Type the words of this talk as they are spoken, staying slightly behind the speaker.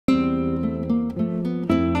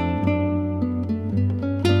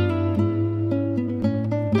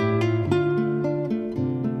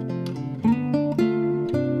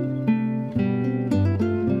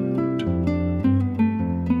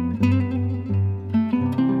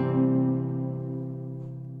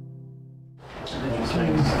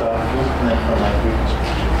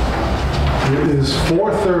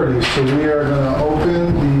So we are going to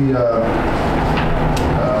open the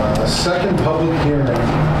second public hearing the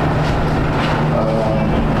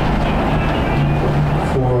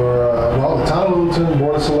Town of Littleton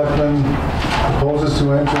Board of Selectmen proposes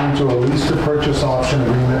to enter into a lease to purchase option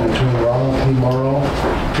agreement between Ronald P. Morrow,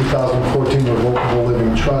 2014 Revocable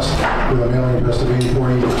Living Trust, with a mailing address of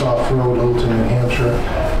 84 Eaglecroft Road, Littleton, New Hampshire.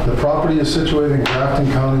 The property is situated in Grafton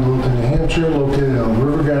County, Littleton, New Hampshire, located on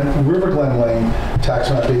River Glen Lane, tax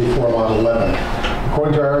map 84, lot 11.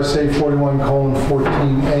 According to RSA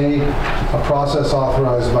 41:14A, a process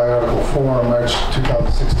authorized by Article 4 on March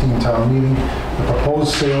 2016 town meeting, the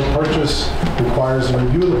proposed sale purchase requires a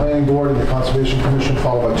review of the Planning Board and the Conservation Commission,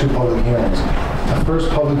 followed by 2 public hearings. The first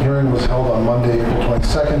public hearing was held on Monday, April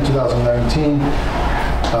 22nd, 2019.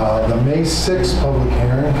 The May 6th public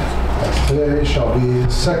hearing, that's today, shall be the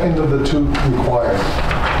second of the 2 required.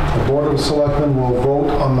 The Board of Selectmen will vote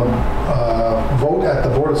at the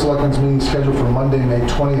Board of Selectmen's meeting scheduled for Monday, May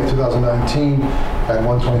 20th, 2019 at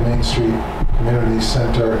 120 Main Street, Community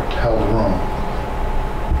Center, held room.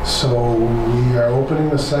 So we are opening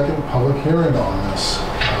the second public hearing on this.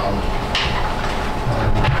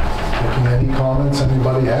 Taking any comments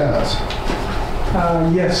anybody has.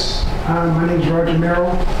 Yes, my name is Roger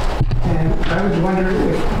Merrill, and I was wondering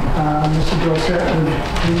if Mr. Dorset would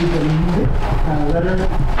read the letter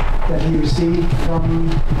that he received from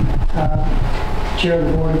Chair of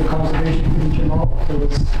the Board of Conservation Commission. It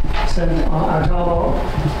was sent on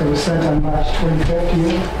it was sent on March 25th to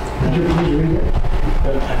you. Could you please read it? I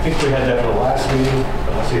think we had that for the last meeting.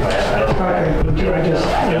 Let's see if I have it. Okay, I wasn't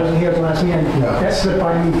here at the last meeting. Yeah. That slipped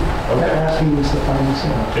by me. Okay. That last meeting slipped by me. So.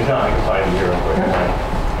 If not, I can find it here real quick. Okay.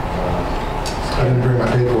 I didn't bring my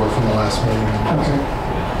paperwork from the last meeting. Okay.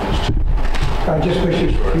 I just wish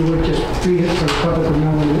you would just read it for the public to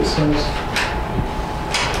know what it says.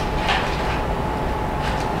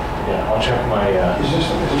 Yeah, I'll check my. Is this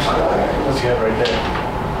what's he have right there?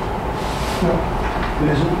 No,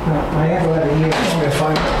 it isn't. No, I have a letter here. Oh, if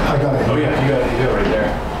I got it. Oh yeah, you got it right there.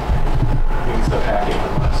 I think it's the packet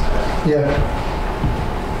from last time. Yeah.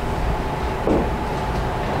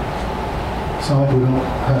 It's not like we don't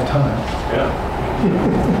have time. Yeah.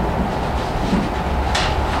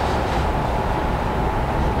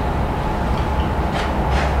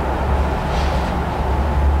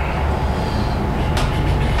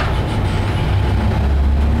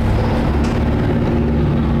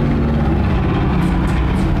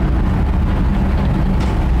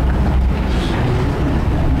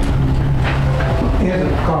 Here's a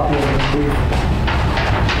copy of it. You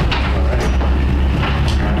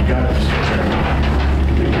got it.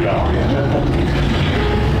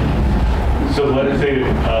 So the letter stated,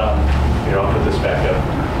 here, I'll put this back up.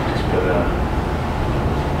 Just put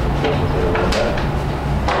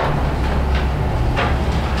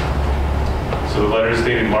So the letter is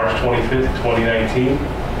dated March 25th, 2019,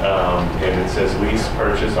 and it says lease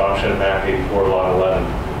purchase option map 84 lot 11.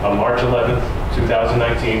 On March 11th,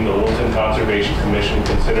 2019, the Littleton Conservation Commission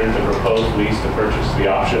considered the proposed lease to purchase the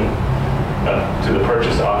option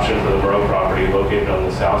for the borough property located on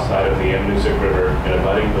the south side of the Amnesic River and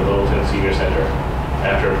abutting the Littleton Senior Center.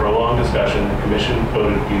 After a prolonged discussion, the Commission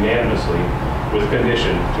voted unanimously with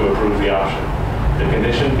condition to approve the option. The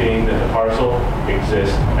condition being that the parcel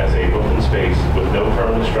exists as a open space with no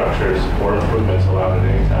permanent structures or improvements allowed at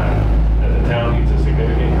any time, that the town needs a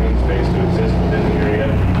significant green space to exist within the area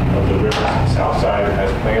of the river's south side as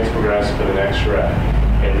plans progress for the next stretch,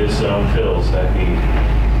 and this zone fills that need.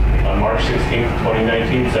 On March 16,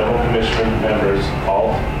 2019, several commission members,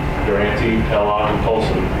 Alt, Durante, Kellogg, and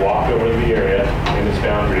Polson, walked over the area and its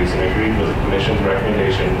boundaries and agreed with the Commission's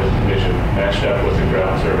recommendation with condition matched up with the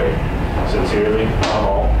ground survey. Sincerely, Tom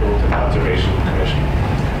Alt, Littleton Conservation Commission.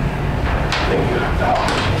 Thank you.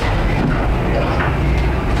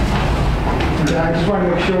 Yeah, I just want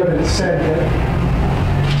to make sure that it said that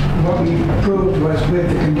what we approved was with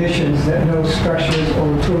the conditions that no structures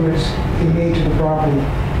or improvements be made to the property.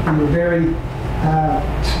 We were very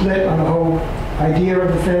split on the whole idea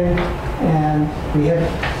of the thing, and we had,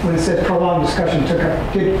 when it said prolonged discussion,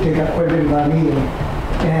 did take up quite a bit of our meeting.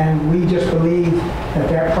 And we just believe that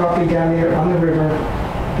that property down there on the river,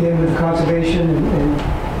 in with the conservation and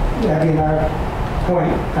that being our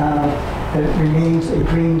point, that it remains a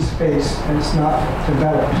green space and it's not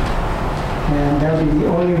developed. And that would be the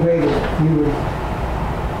only way that you would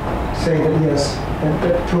say that yes,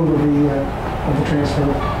 that approval of the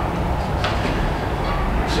transfer.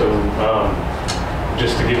 So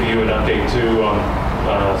just to give you an update too,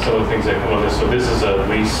 some of the things that come with this. So this is a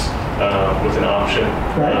lease with an option.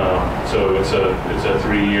 Right. So it's a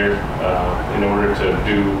 3-year. In order to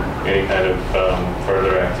do any kind of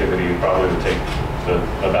further activity, it probably would take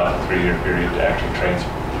about a 3-year period to actually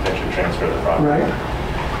potentially transfer the property. Right.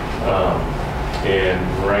 And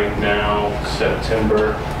right now,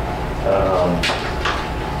 September,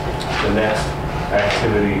 the next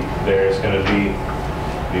activity there is going to be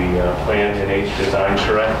the Plan NH Design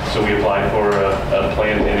Charrette. So we applied for a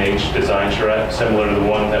Plan NH Design Charrette, similar to the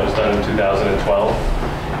one that was done in 2012.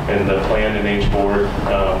 And the Plan NH board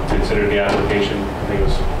considered the application, I think it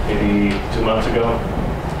was maybe 2 months ago,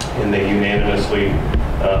 and they unanimously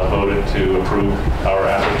voted to approve our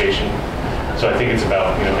application. So I think it's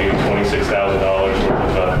about maybe $26,000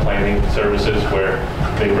 worth of planning services, where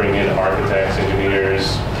they bring in architects,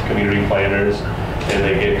 engineers, community planners, and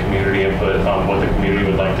they get community input on what the community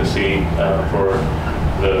would like to see for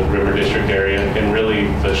the River District area. And really,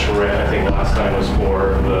 the charrette, I think last time, was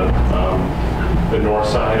for the north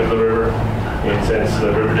side of the river. And since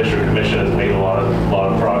the River District Commission has made a lot of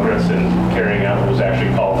progress in carrying out what was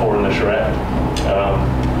actually called for in the charrette,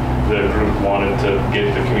 the group wanted to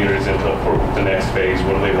get the community's input for the next phase.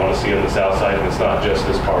 What do they want to see on the south side? And it's not just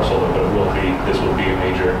this parcel, but this will be a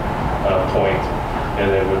major point. And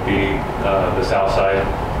it would be the south side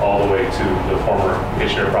all the way to the former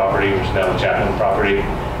Kitchener property, which is now the Chapman property,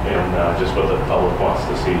 and just what the public wants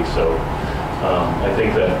to see. So I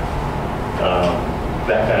think that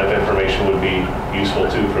that kind of information would be useful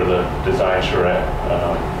too for the design charrette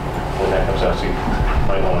when that comes out. So you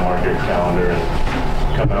might want to mark your calendar and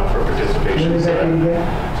come out for participation. So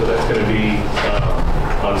that's going to be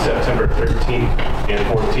on September 13th and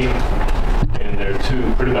 14th. And they're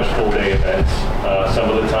 2 pretty much full-day events. Some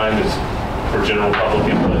of the time is for general public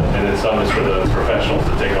input, and then some is for the professionals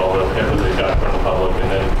to take all the input they've got from the public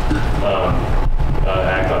and then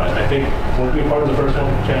act on it. I think, won't we be part of the first one,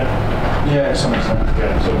 Chad? Yeah, to some extent.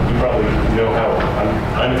 Yeah, so you probably know how,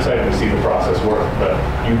 I'm excited to see the process work, but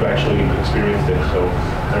you've actually experienced it, so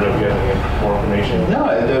I don't know if you have any more information. No,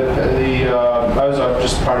 I was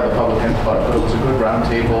just part of the public input, but it was a good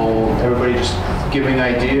roundtable. Everybody just giving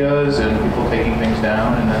ideas and people taking things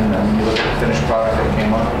down, and then when you look at the finished product that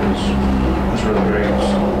came up, it was really great.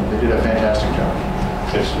 So they did a fantastic job.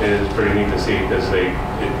 It is pretty neat to see, because it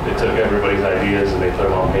took everybody's ideas and they put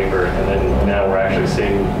them on paper, and then now we're actually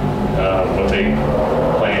seeing what they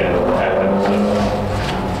plan to happen.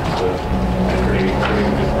 So it's pretty good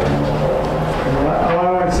thing. All I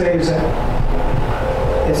want to say is that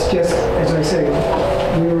it's just, as I say,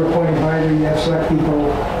 we were appointed by the select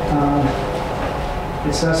people.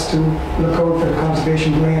 It's us to look out for the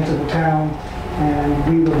conservation grant of the town, and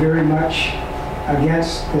we were very much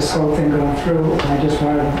against this whole thing going through. And I just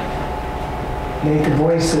wanted to make a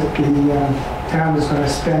voice that the town is going to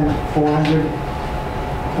spend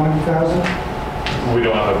 $420,000. We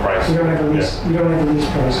don't have a price. We don't have a lease. Yeah. We don't have a lease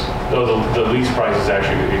price. No, the lease price is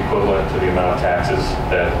actually equivalent to the amount of taxes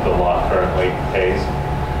that the lot currently pays.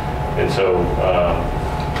 And so,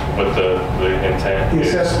 but the intent The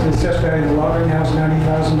is assessed value of the lot right now is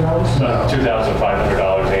 $90,000.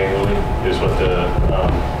 $2,500 annually is what the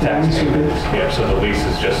tax lease payment would is. be. Yeah, so the lease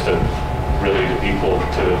is just really equal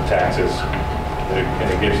to the taxes,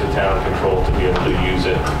 and it gives the town control to be able to use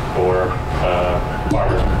it for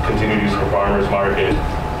continued use for farmers market,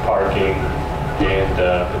 parking, and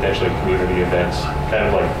potentially community events.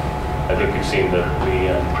 Kind of like, I think you've seen the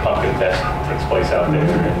Pumpkin Fest takes place out there,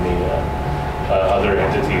 and the other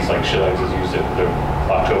entities like Schillings has used it for their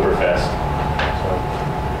Oktoberfest. So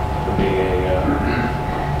it would be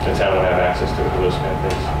the town would have access to it for those kind of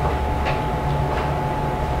things.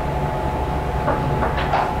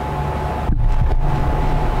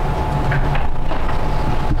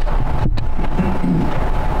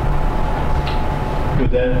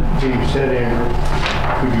 With that being said, Andrew,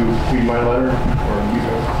 could you read my letter, or you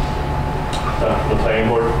go? The planning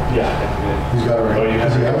board? Yeah. He's got it right. Oh, you have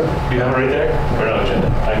Does he have it? it? You have it right there? Or no agenda? I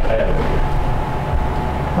have it here.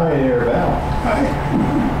 Hi there, Val. Hi.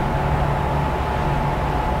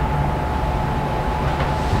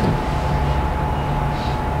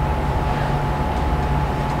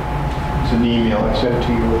 It's an email I sent to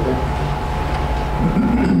you with it.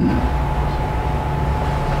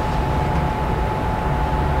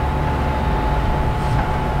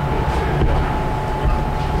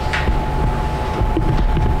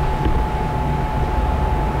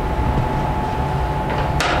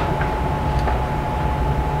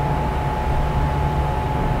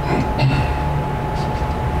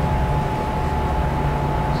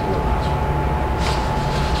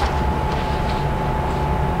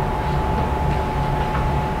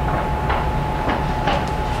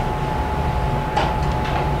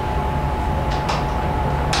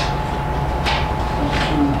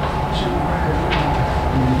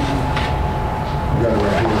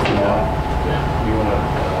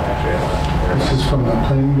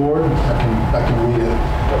 planning board. I can read it.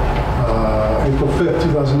 April 5th,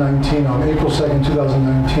 2019. On April 2nd,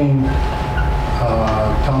 2019,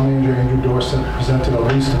 Town Manager Andrew Dorset presented a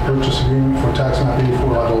lease to purchase agreement for tax map 84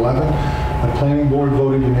 lot 11. The planning board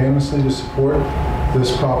voted unanimously to support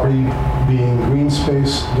this property being green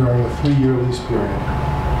space during the 3-year lease period.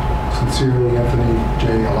 Sincerely, Anthony J.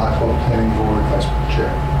 Alacqua, Planning Board Vice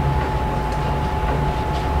Chair.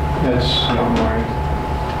 That's not mine.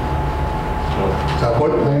 Is that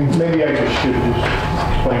what? Maybe I should just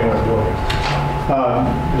explain what I'm doing.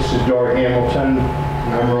 This is Dory Hamilton,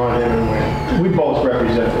 and I'm Ron Hemingway. We both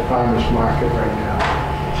represent the farmers market right now.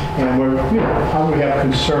 And we have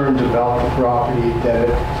concerns about the property that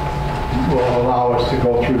it will allow us to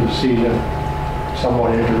go through the season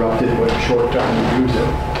somewhat interrupted, but short time to use it.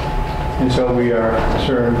 And so we are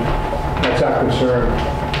concerned, that's our concern.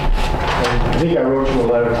 And I think I wrote you a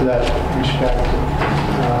letter to that respect.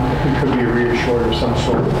 It could be reassured of some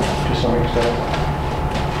sort, to some extent.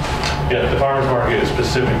 Yeah, the farmer's market is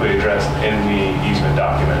specifically addressed in the easement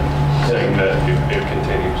document, saying that it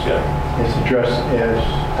continues, yeah. It's addressed as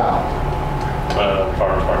how?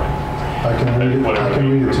 Farmer's market. I can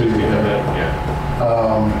read it to you. Yeah.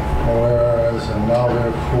 Whereas, and now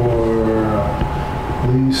therefore,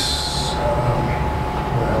 lease,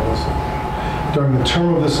 what the hell is it? During the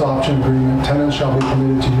term of this option agreement, tenants shall be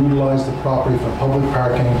permitted to utilize the property for public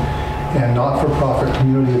parking and not-for-profit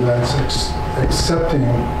community events excepting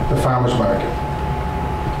the farmers market.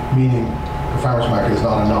 Meaning, the farmers market is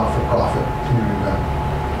not a not-for-profit community event.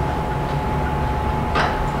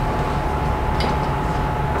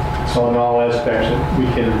 So in all aspects, we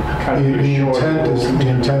can kind of The be assured. intent is that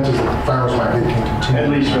the farmers market can continue. At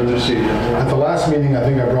least for this season. At the last meeting, I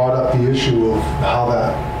think I brought up the issue of how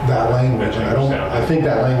that language, and I think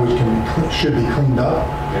that language should be cleaned up.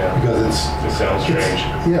 Yeah. Because It sounds strange.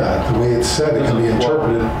 yeah, the way it's said, it can be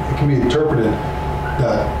interpreted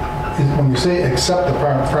that when you say except the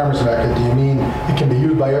farmers market, do you mean it can be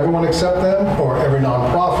used by everyone except them, or every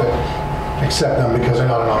nonprofit except them because they're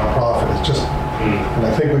not a nonprofit? It's just, and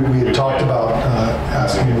I think we had talked about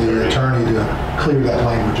asking the attorney to clear that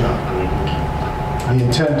language up. The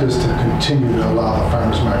intent is to continue to allow the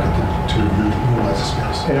farmers market to utilize the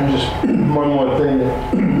space. And just one more thing,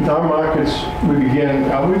 our markets, we begin,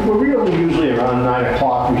 we're really usually around 9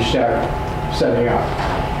 o'clock we start setting up.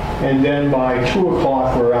 And then by 2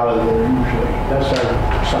 o'clock we're out of there usually. That's our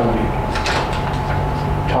Sunday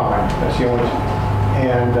time, that's the only time.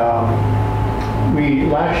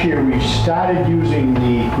 And last year we started using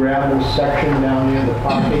the gravel section down near the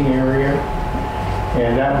parking area.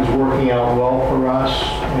 And that was working out well for us.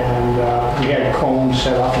 And we had cones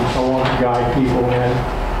set up and so on to guide people in.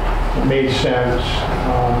 It made sense.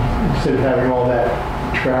 Instead of having all that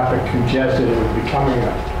traffic congested, it was becoming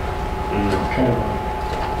a kind of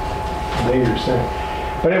a dangerous thing.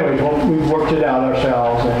 But anyway, we've worked it out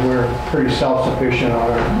ourselves, and we're pretty self-sufficient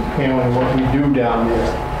on handling what we do down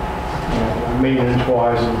there,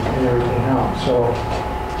 maintenance-wise and everything else. So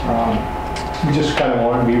we just kind of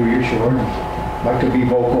want to be reassured. Like to be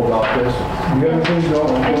vocal about this. You got anything to go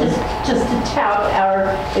on? Just to tout our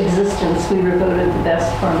existence, we were voted the best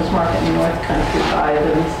farmers market in North Country by the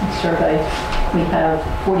recent survey. We have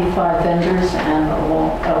 45 vendors and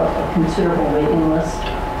a considerable waiting list.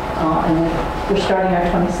 And we're starting our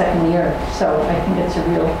 22nd year, so I think it's a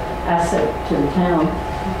real asset to the town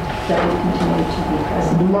that we continue to be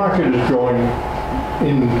present. The market is growing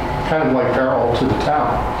in kind of like parallel to the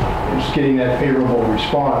town. It's getting that favorable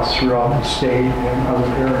response throughout the state and other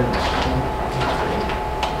areas.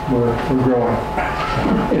 We're growing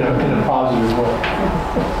in a positive way.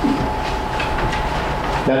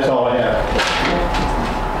 That's all I have.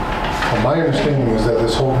 Well, my understanding is that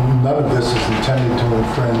none of this is intended to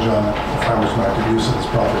infringe on the farmers market use of this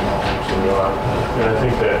property. And I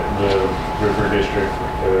think that the River District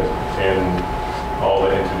and all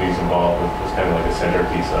the entities involved was kind of like a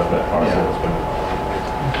centerpiece of that parcel that's been developed.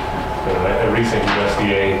 A recent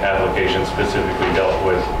USDA application specifically dealt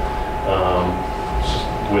with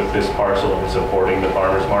this parcel and supporting the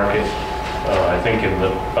farmers market. I think in the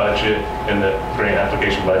budget, in the grant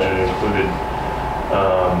application budget, it included,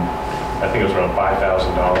 I think it was around $5,000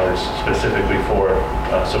 specifically for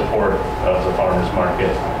support of the farmers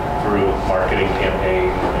market through marketing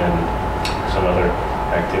campaign and some other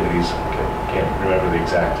activities. Can't remember the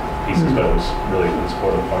exact pieces, but it was really in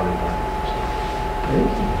support of the farmers market.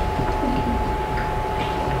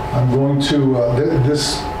 I'm going to,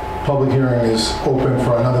 this public hearing is open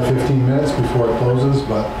for another 15 minutes before it closes,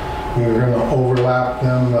 but we're going to overlap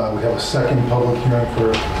them. We have a second public hearing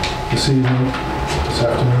for this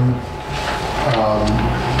afternoon.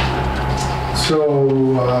 So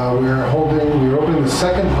we're opening the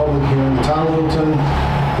second public hearing. The Town of Littleton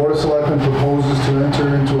Board of Selectmen proposes to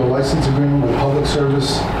enter into a license agreement with Public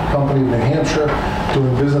Service Company of New Hampshire,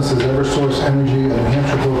 doing business as Eversource Energy, a New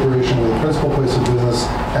Hampshire corporation with a principal place of business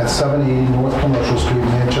at 780 North Commercial Street,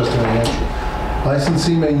 Manchester, New Hampshire.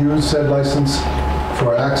 Licensee may use said license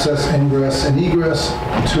for access, ingress, and egress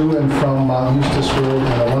to and from Mount Eustis Road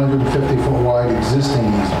and a 150-foot wide existing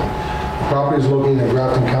easement. The property is located in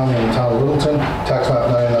Grafton County in the Town of Littleton, tax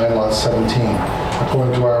map 99, lot 17.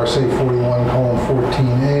 According to RSA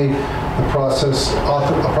 41:14A, a process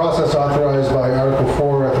authorized by Article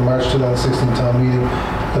 4 at the March 2016 town meeting,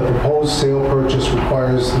 the proposed sale purchase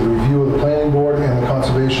requires the review of the Planning Board and the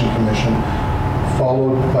Conservation Commission,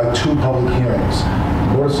 followed by 2 public hearings.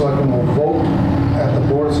 The Board of Selectmen will vote at the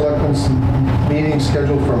Board of Selectmen's meeting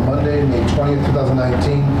scheduled for Monday, May 20th,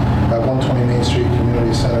 2019, at 120 Main Street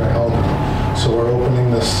Community Center, Eldon. So we're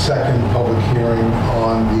opening the second public hearing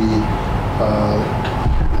on the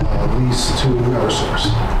lease to Eversource.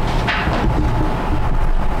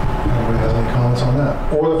 Anybody has any comments on that?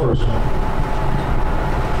 Or the first one?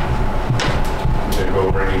 Did you go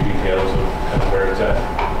over any details of kind of where it's at?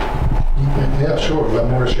 Yeah, sure. We have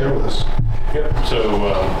more to share with us. Yep. So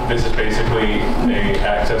this is basically a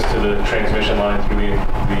access to the transmission line through the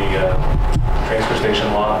transfer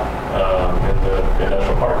station lot in the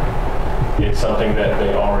industrial park. It's something that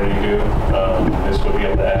they already do. This would be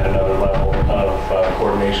able to add another level of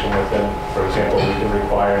coordination with them. For example, we can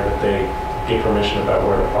require that they get permission about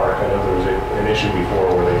where to park. I know there was an issue before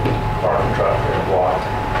where they parked the truck and blocked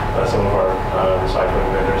some of our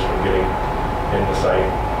recycling vendors from getting in the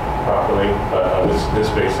site properly. This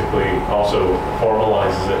basically also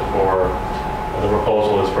formalizes it for, the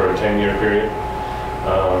proposal is for a 10-year period.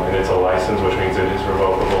 And it's a license, which means it is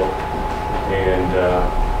revocable. And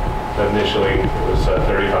initially, it was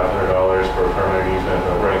 $3,500 for a permanent easement,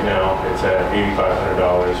 but right now it's at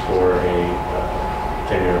 $8,500 for a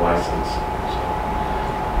 10-year license.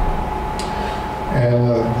 And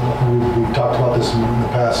we talked about this in the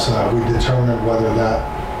past. We determined whether that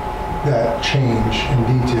change in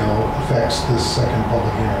detail affects this second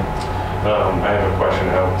public hearing. I have a question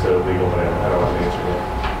out to legal, but I don't have an answer yet.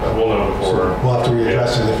 But we'll know So before. we'll have to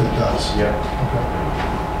readdress it if it does. Yeah. Okay.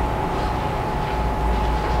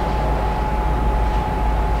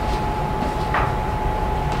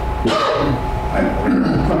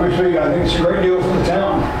 Let me say, I think it's a great deal for the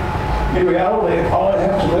town. In reality, all I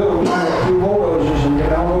have to do is a few bulldozers and get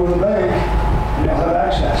down over the bank, and they'll have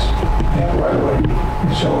access. They have right away.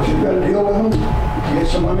 So if you've got to deal with them, to get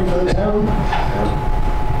some money for the town,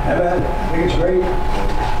 have at it. I think it's great.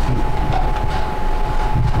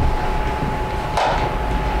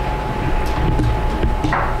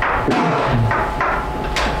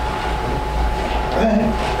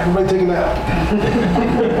 Everybody take a nap.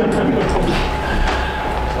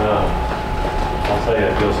 I'll tell you,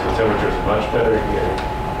 it feels the temperature's much better here.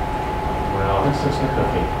 Well, it's just a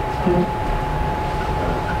cookie.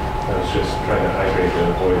 I was just trying to hydrate to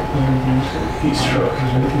avoid heat stroke.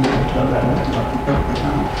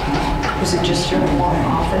 Was it just your one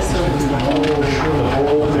office or was the whole? The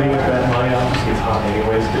whole thing at my office gets hot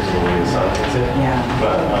anyways because of the way the sun hits it. Yeah.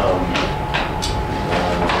 But the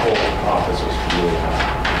whole office was really hot.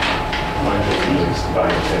 Mine was at least 5 to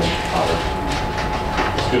 10 hotter.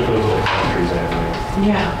 It's good for those little countries anyway.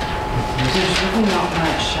 Yeah. There's really not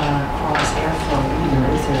much cross airflow either,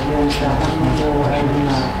 is there? There's that one window right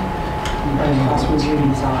across from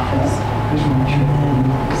Judy's office. And then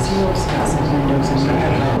Seal's got some windows in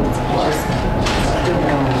there, but it's just still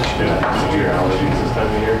going. Yeah, severe allergies this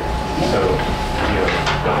time of year. So,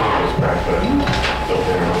 nothing goes cracked, but still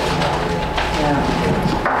there. Yeah.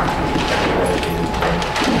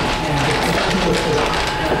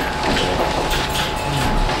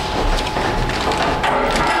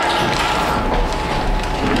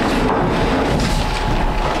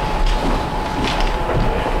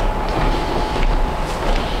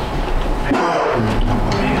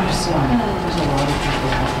 There's a lot of people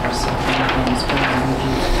out there suffering from this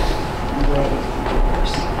allergy way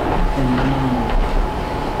worse than normal.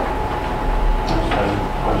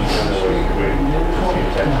 I'm just going to wait to see if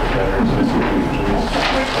that's better.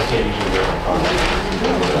 I can't usually wear my contacts.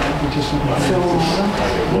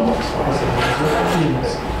 Yeah.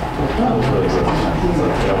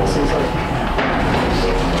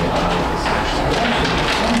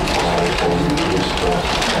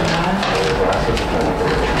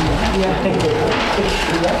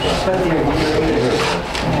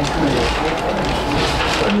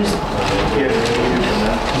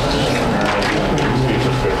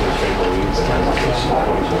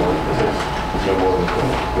 But they're No more than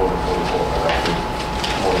 24, actually,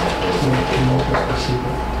 more than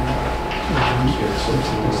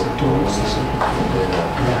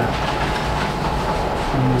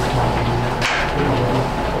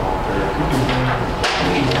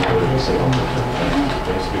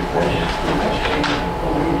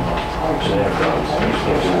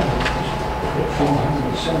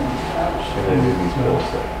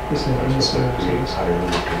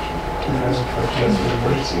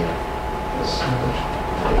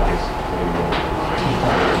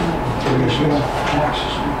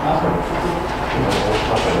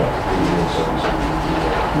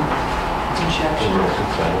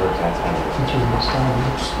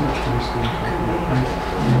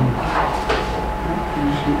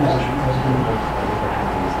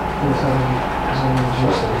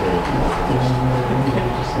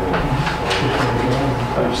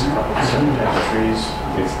trees.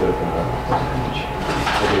 It's the,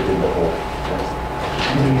 they did the whole.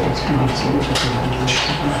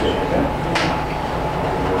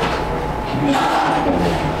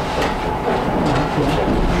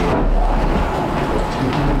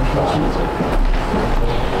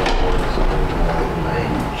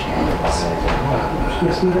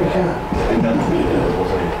 Yes, we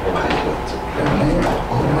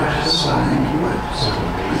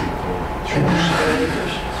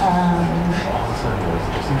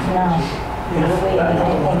No. We're waiting, I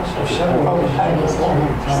think, all the parties to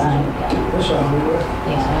sign.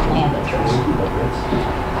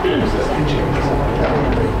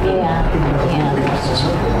 Yeah, I only have it. Yeah, yeah.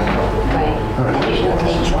 Right. And it will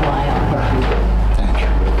take a while. Thank you.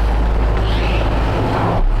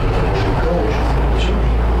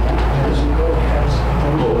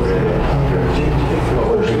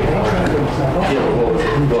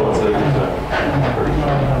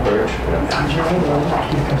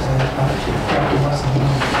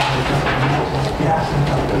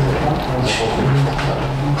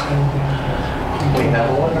 We have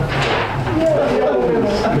one?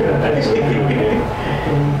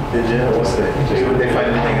 Did you? What's the, did they find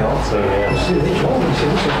anything else? Or,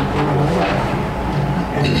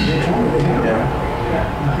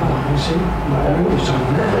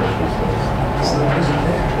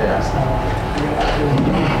 yeah.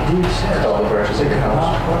 All the branches at your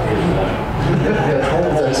house.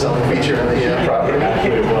 That's some feature in the property.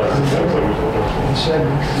 It was. He said,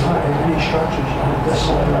 not any structures on this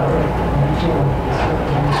side.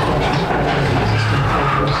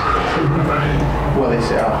 Well, they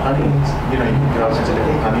say, honey, you know, you can always consider it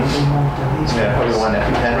honey. Yeah, probably one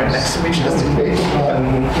EpiPen right next to me just in case.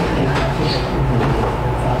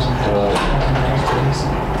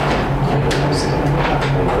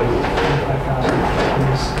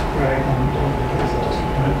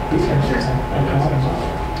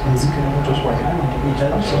 Just wait.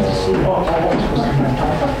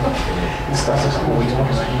 Stuff is always you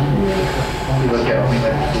look at me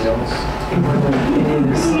like feels.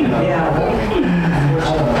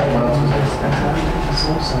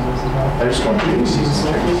 I just want to do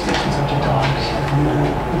season trees.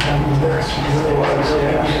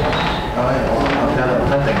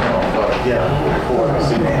 Nothing, no, but yeah, before.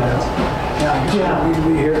 Yeah,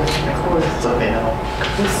 we here. It's okay now.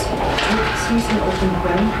 This season open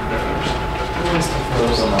when?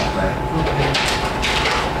 Those are not right.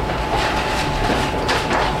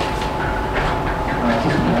 I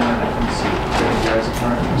can see you guys are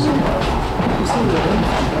trying to see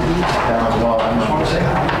well, I'm not saying I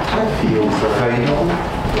feel for how you know.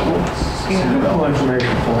 No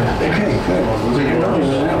information for you. Okay, good.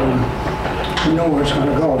 You know where it's going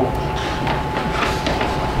to go.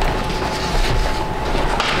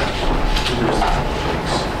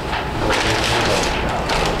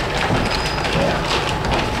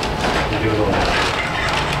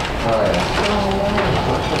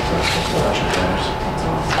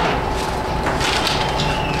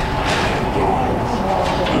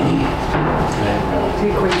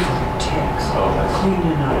 Take away from your ticks.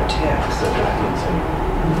 Cleaning out ticks.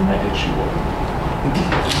 I did shoot one.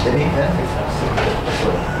 They ain't that.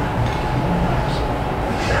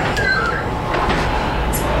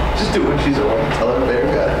 Just do what she's on. Tell her there,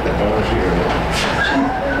 got it.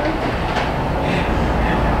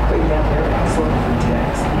 But yeah, they're excellent for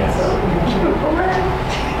ticks. Yes.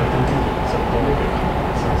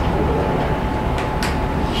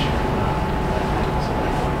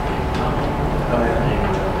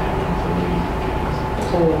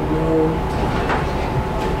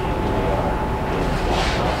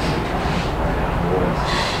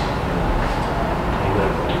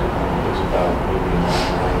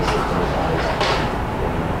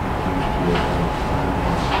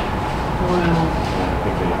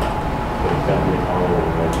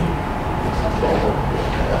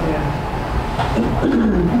 My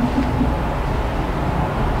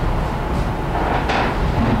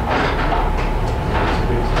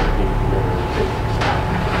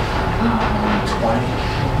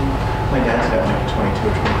dad's got like a 22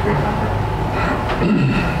 or 23 number.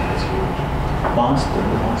 It's huge. Monsters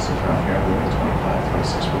around here, I believe it's 25,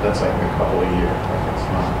 26, but that's like a couple a year. Like it's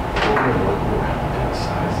not. What kind of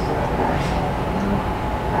size is that?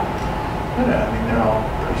 But I mean, they're all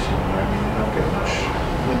pretty similar. I mean, they don't get much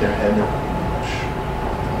with their head. They're pretty much.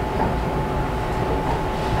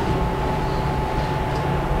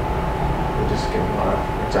 They just get a lot of.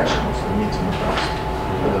 It's actually most of the meats in the breast.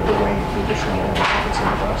 The wing, the additional it's in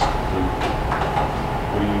the breast.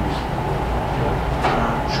 What do you use?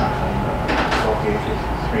 Shotgun, 12 gauge,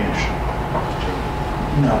 3-inch.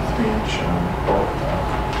 No, 3-inch both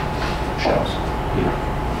shells.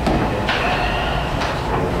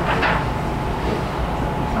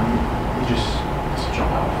 You just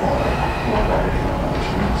jump out for more variety of knowledge.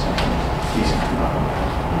 You need something decent to know.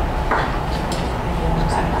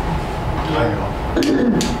 I know.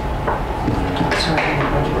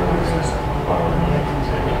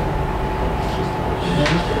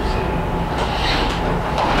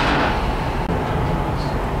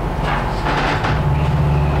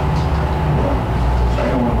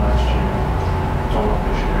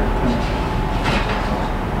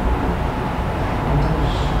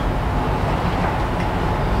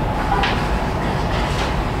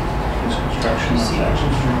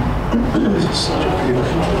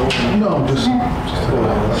 No, just a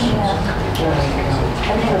lot of questions.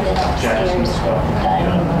 I've never been upstairs, dining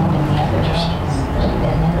room, and the other rooms.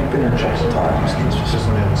 I've been in Jackson Times, it's just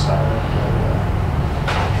on the other side.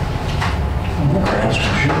 That's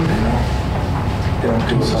for sure, they don't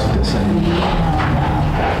do it like this anymore.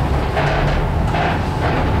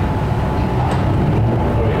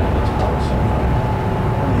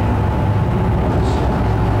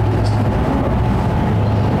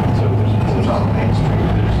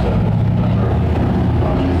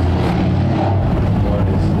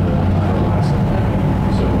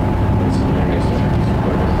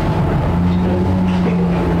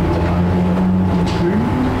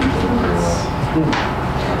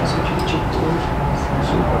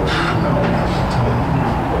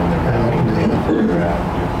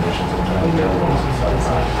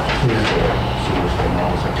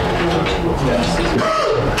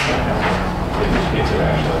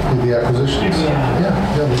 The acquisitions?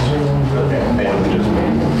 Yeah, those are the ones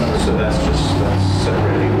that- So that's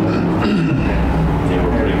separating. They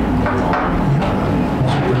were pretty.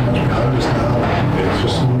 It's pretty much behind us now. It's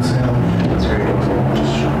just smooth sailing. That's very good.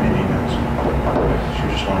 Just show me the guys. She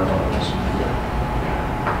just wanted to know this.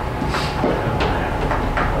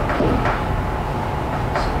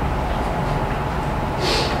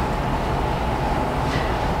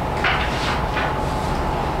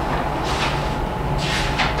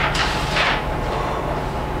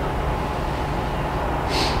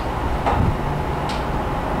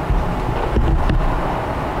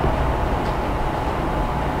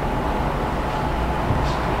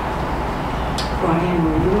 Brian,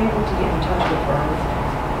 were you able to get in touch with Irv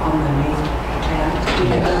on the name tag? Do you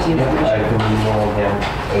have the I information? can email him,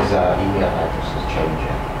 his email address is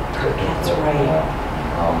changing. That's right.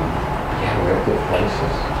 Yeah, we have good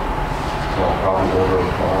places. So I'll probably order a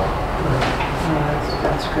car.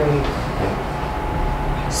 That's great.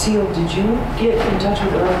 Seal, did you get in touch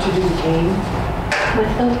with Irv to do the cane?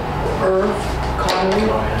 With the, Irv Conley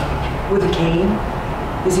with the cane?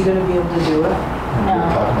 Is he gonna be able to do it? no,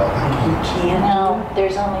 Talk about that. He can't? no,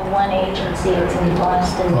 there's only one agency, it's in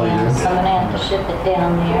Boston Oh, now, yeah? so I'm gonna have to ship it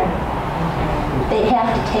down there. They have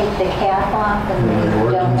to take the cap off and Yeah, they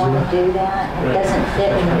they don't work want into to do that. It doesn't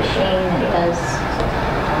fit in the machine that does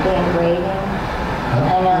the engraving.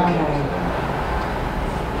 I know.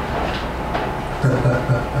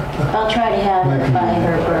 I'll try to have it by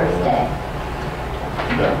her birthday.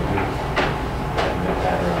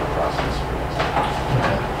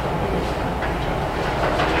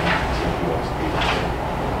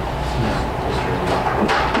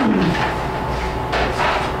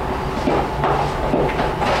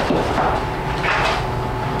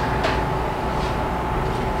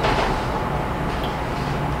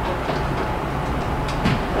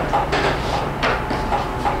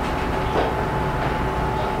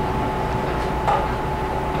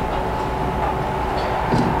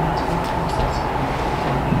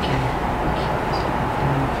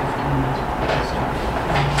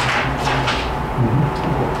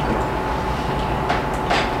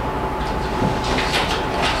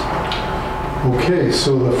 Okay,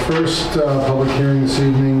 so the first public hearing this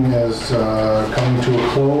evening is coming to a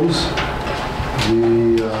close.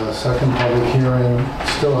 The second public hearing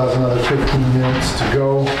still has another 15 minutes to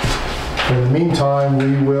go. In the meantime,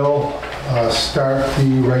 we will start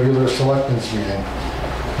the regular selectmen's meeting.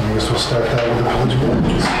 And I guess we'll start that with the village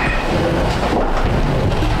managers.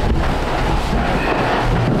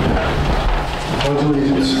 Pledge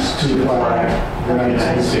allegiance to the flag of the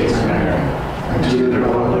United States of America and to the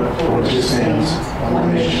republic for which it stands,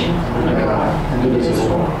 one nation, under God,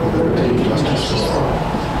 indivisible, with liberty and justice for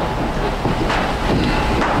all.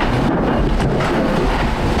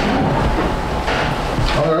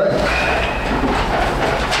 All right.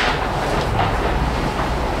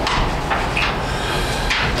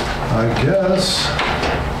 I guess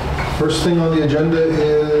first thing on the agenda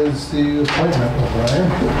is the appointment of Ryan.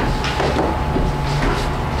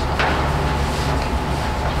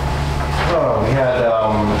 We had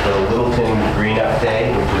the Littleton Green Up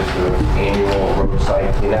Day, which is the annual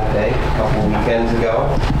roadside cleanup day, a couple weekends ago.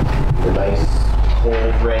 The nice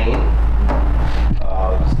cold rain.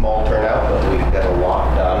 Small turnout, but we got a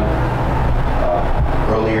lot done.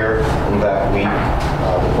 Earlier in that week,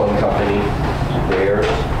 the phone company did theirs,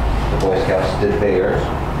 the Boy Scouts did theirs.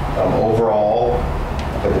 Overall,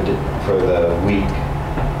 for the week,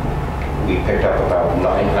 we picked up about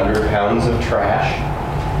 900 pounds of trash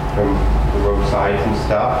from the roadsides and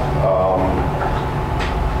stuff.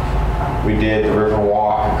 We did the river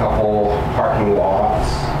walk, a couple parking lots,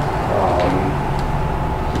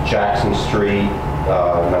 Jackson Street,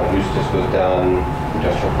 Mount Eustis was done,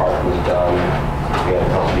 Industrial Park was done. We had a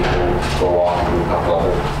couple people go off to a couple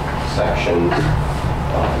other sections.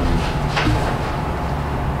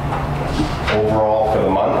 Overall for the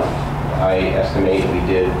month, I estimate we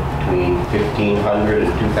did between 1,500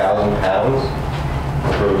 and 2,000 pounds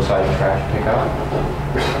of roadside trash pickup.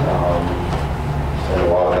 And a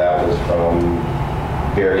lot of that was from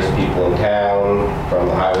various people in town, from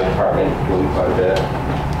the highway department doing quite a bit,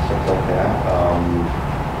 stuff like that.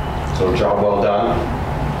 So job well done.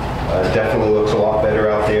 Definitely looks a lot better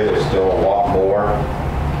out there. There's still a lot more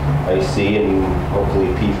I see, and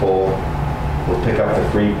hopefully people will pick up the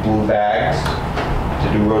free blue bags to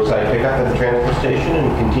do roadside pickup at the transfer station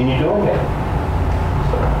and continue doing it.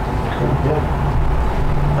 So, yeah.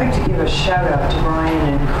 I'd like to give a shout out to Brian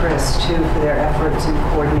and Chris too for their efforts in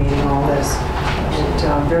coordinating all this.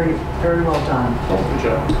 Very, very well done. Good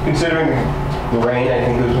job. Considering the rain, I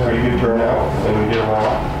think it was a pretty good turnout when we did a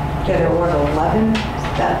lot. Yeah, there were 11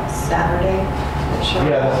 that Saturday that showed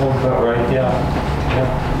Yeah, up. that sounds about right, yeah.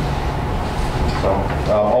 So,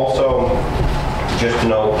 also, just to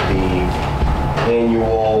note, the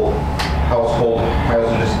annual Household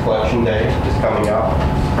Hazardous Collection Day is coming up.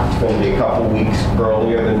 It's going to be a couple weeks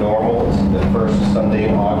earlier than normal. It's the first Sunday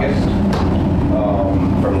in August,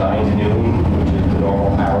 from 9 to noon, which is the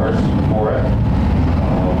normal hours for it.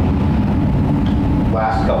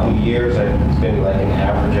 Last couple of years, it's been like an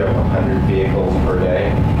average of 100 vehicles per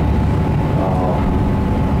day.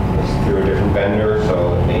 It's through a different vendor,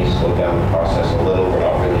 so it may slow down the process a little. We're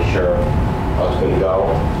not really sure how it's going to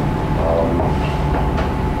go.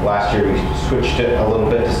 Last year, we switched it a little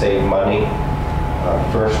bit to save money.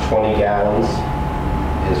 First 20 gallons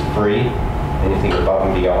is free. Anything above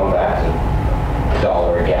and beyond that is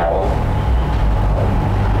 $1 a gallon.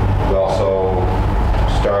 We also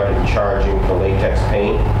started charging for latex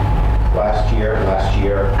paint last year.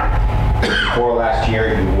 Before last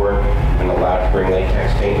year, you weren't even allowed to bring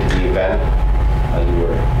latex paint to the event. You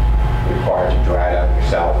were required to dry it out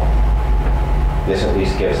yourself. This at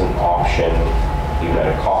least gives an option, even at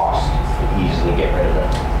a cost, to easily get rid of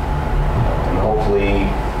it. And hopefully,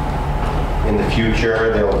 in the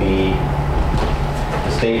future, the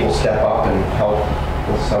state will step up and help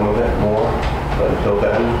with some of it more. But until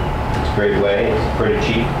then, it's a great way. It's pretty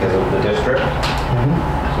cheap because of the district.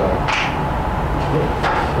 So, yeah,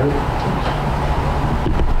 great.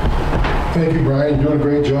 Thank you, Brian. You're doing a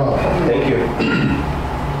great job. Thank you.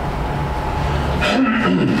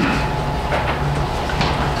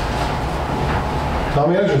 Town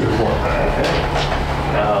manager's report.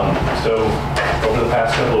 So over the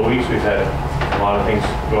past couple of weeks, we've had a lot of things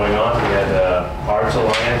going on. We had Arts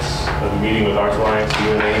Alliance, a meeting with Arts Alliance,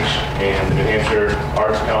 UNH, and the New Hampshire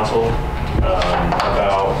Arts Council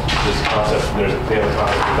about this concept. They have a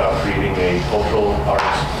concept about creating a cultural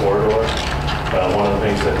arts corridor. One of the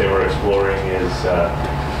things that they were exploring is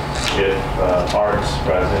if arts,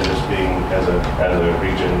 rather than just being as a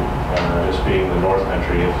region, just being the North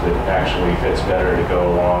Country, if it actually fits better to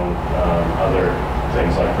go along other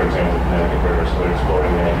things like, for example, the Connecticut River. So they're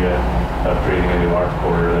exploring the idea of creating a new art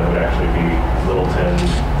corridor that would actually be Littleton,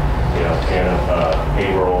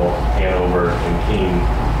 Haverhill, Hanover, and Keene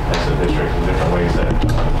as a district in different ways that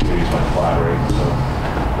communities might collaborate. So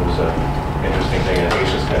it was an interesting thing. I think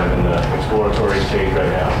it's just kind of in the exploratory stage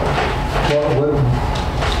right now.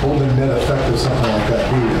 What would the net effect of something like that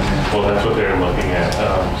be? I mean, Well, that's what they're looking at.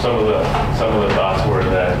 Some of the thoughts were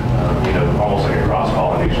that, almost like a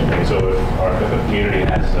cross-pollination thing. So if the community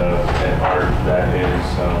has an art that is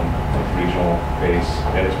regional based,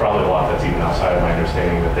 and it's probably a lot that's even outside of my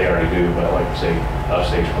understanding that they already do, but like say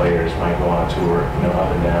upstage players might go on a tour, up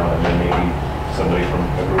and down, and then maybe somebody from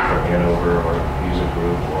a group from Hanover or a music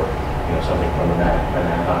group or something from the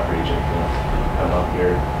Manhattan region, come up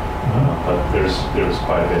here. But there's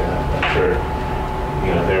quite a bit. I'm sure,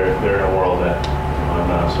 they're in a world that I'm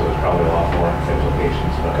not, so there's probably a lot more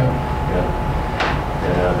implications. But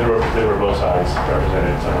there were both sides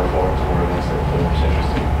represented. Some were for, some were against it. So it was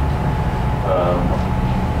interesting.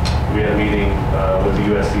 We had a meeting with the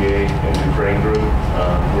USDA and Dufresne Group.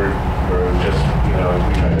 We're just, we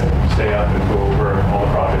try to stay up and go over all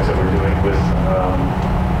the projects that we're doing with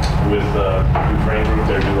the Dufresne Group.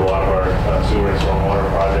 They do a lot of our sewer and stormwater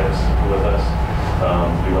projects with us.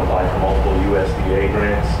 We've applied for multiple USDA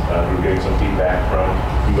grants. We're getting some feedback from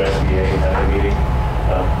USDA at the meeting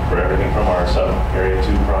for everything from our sub-area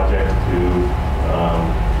 2 project to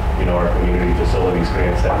our community facilities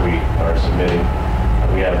grants that we are submitting.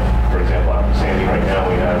 We have, for example, out in Sandy right now,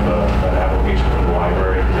 we have an application from the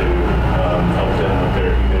library to help them with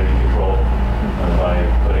their humidity control by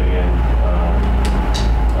putting in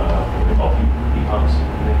what they call heat pumps.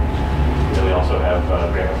 And we also have a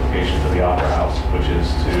grant application for the Opera House, which is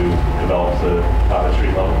to develop the cottage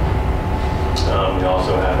street level. We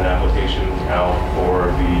also have an application out for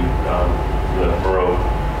the borough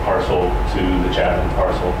parcel to the Chapman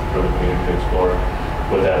parcel for the community to explore.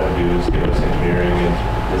 What that would do is give us engineering and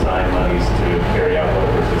design monies to carry out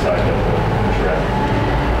whatever is decided at the track.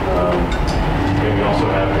 And we also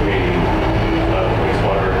have a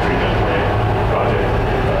wastewater treatment plant project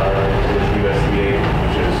with USDA,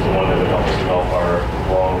 which is the one that would help us develop our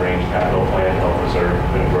long-range capital plan, help preserve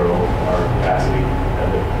and grow our capacity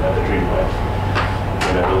at the treatment plant.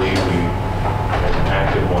 And I believe we have an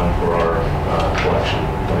active one for our collection.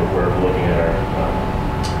 We're looking at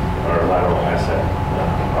our lateral asset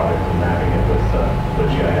product and mapping it with the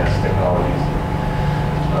GIS technologies.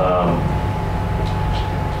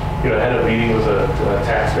 I had a meeting with a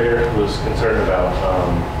taxpayer who was concerned about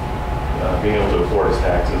being able to afford his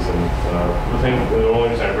taxes, and the only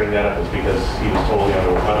reason I bring that up is because he was totally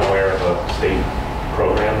unaware of a state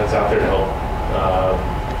program that's out there to help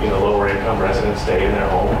lower income residents stay in their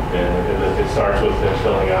home. And it starts with them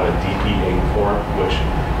filling out a DP8 form, which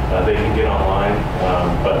they can get online,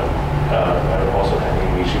 but I also had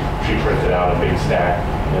Amy, she printed out a big stack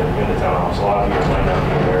in the town office. A lot of people might not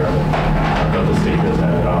be aware of it, but the state does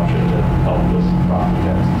have an option to help with property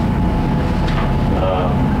taxes.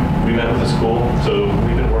 We met with the school, so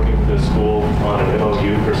we've been working with this school on an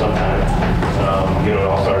MOU for some time. It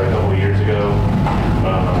all started a couple of years ago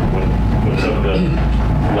when some of the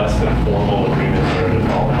less than formal agreements started to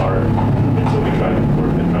fall apart, and so we've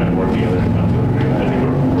been trying to work together to come to an agreement. I think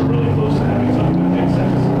we're really close to having something that makes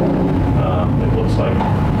sense. It looks like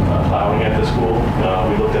plowing at the school.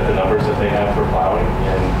 We looked at the numbers that they have for plowing,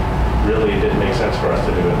 and really it didn't make sense for us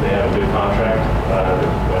to do it. They have a good contract at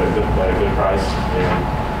a good price, and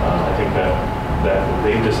I think that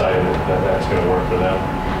they've decided that that's going to work for them.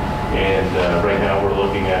 And right now we're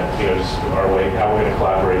looking at just how we're going to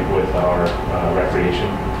collaborate with our recreation.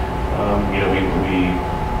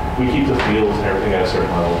 We keep the fields and everything at a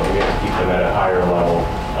certain level, but we have to keep them at a higher level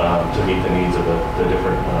to meet the needs of the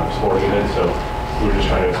different sport units. So we're just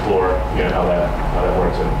trying to explore how that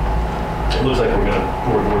works. And it looks like we're going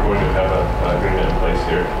to have an agreement in place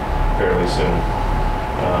here fairly soon.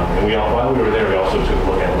 And while we were there, we also took a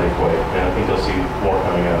look at Lakeway, and I think you'll see more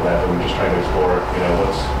coming out of that. But we're just trying to explore,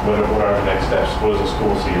 what are the next steps? What does the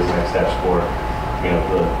school see as the next steps for,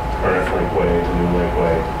 the current Lakeway, the new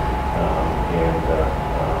Lakeway, and the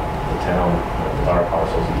town, with our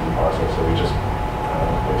parcels, Eaton parcels. So we just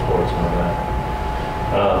explored some of that.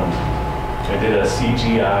 I did a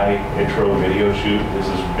CGI intro video shoot. This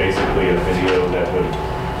is basically a video that would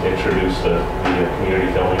introduce the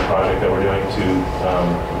community filming project that we're doing to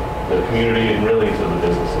the community and really to the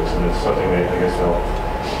businesses. And it's something that I guess they'll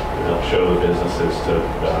show the businesses to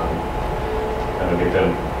kind of get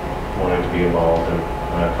them wanting to be involved in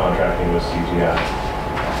contracting with CGI.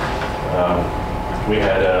 We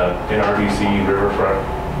had an RDC Riverfront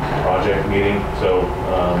project meeting. So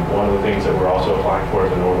one of the things that we're also applying for is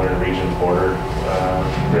the Northern Region Border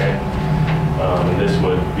grant. And this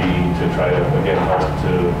would be to try to, again, help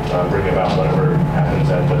to bring about whatever happens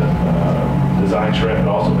at the design shred,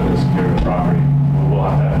 but also to secure the property. We'll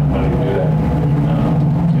have to have money to do that.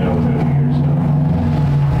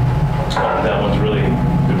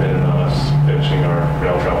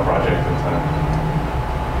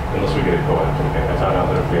 co-applicant. I found out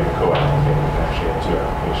that if we have a co-applicant, we can actually have 2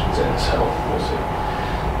 applications in, so we'll see.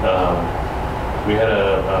 We had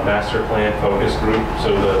a master plan focus group,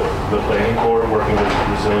 so the planning board working with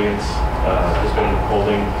resilience has been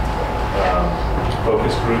holding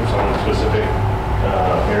focus groups on specific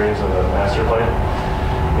areas of the master plan.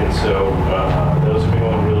 And so those have been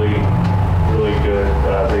going really, really good.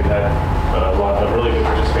 They've had a lot of really good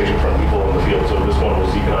participation from people in the field. So this one was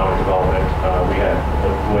economic development. We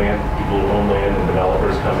had people who own land and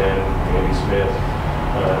developers come in, Andy Smith,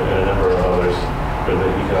 and a number of others for the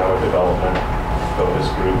economic development focus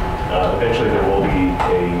group. Eventually there will be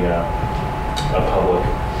a public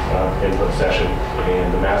input session,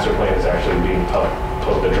 and the master plan is actually being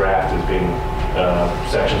the draft is being,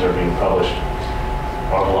 sections are being published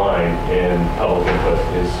online, and public input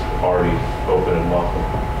is already open and welcome.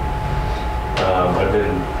 I've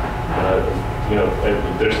been,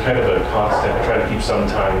 there's kind of a constant, I try to keep some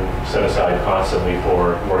time set aside constantly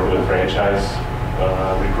for working with franchise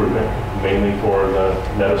recruitment, mainly for the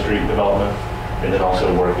Meadow Street development, and then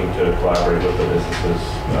also working to collaborate with the businesses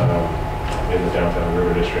in the downtown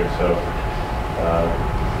river district. So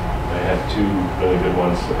I had 2 really good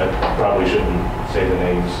ones. I probably shouldn't say the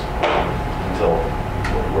names until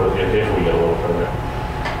if we get a little further.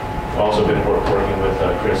 Also been working with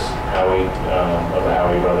Chris Howie of the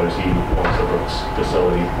Howie Brothers. He owns the Brooks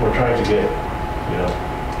facility. We're trying to get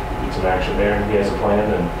some action there. He has a plan,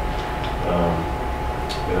 and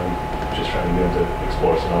just trying to get him to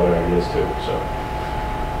explore some other ideas too. So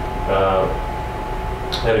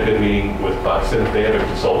had a good meeting with Buxton. They have a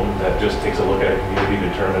consultant that just takes a look at a community to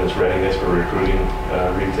determine its readiness for recruiting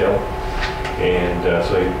retail. And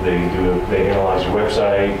so they analyze your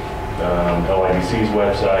website, LIDC's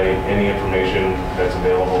website, any information that's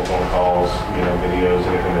available, phone calls, videos,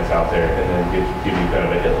 anything that's out there, and then give you kind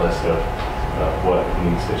of a hit list of what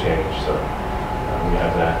needs to change. So we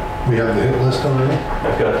have that. We have the hit list already?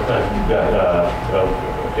 I've got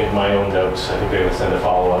in my own notes, I think they're going to send a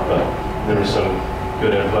follow-up, but there was some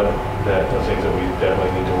good input, things that we definitely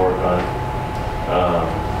need to work on.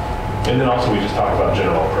 And then also we just talk about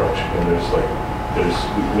general approach. And there's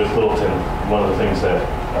with Littleton, one of the things that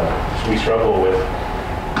we struggle with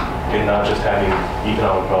in not just having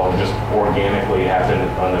economic development just organically happen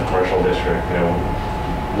on the commercial district.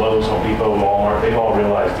 Lowe's, Home Depot, Walmart, they've all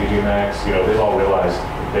realized TJ Maxx, they've all realized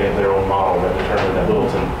they have their own model that determined that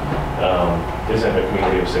Littleton isn't a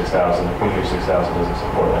community of 6,000. The community of 6,000 doesn't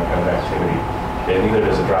support that kind of activity. And neither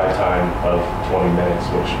does a drive time of 20 minutes,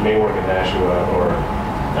 which may work in Nashua or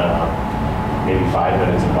maybe 5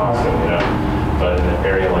 minutes in Boston, But in an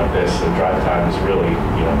area like this, the drive time is really,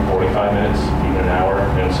 45 minutes, even an hour.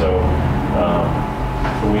 And so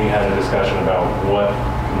we had a discussion about what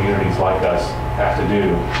communities like us have to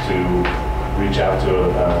do to reach out to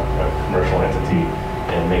a commercial entity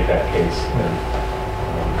and make that case. And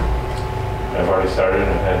I've already started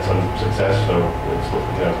and had some success, so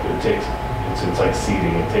it takes. It's like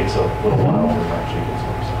seeding. It takes a little while to actually get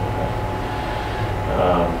some stuff like that.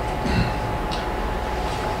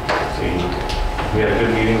 We had a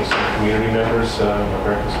good meeting with some community members, a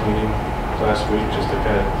breakfast meeting last week, just to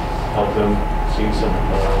kind of help them see some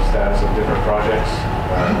status of different projects.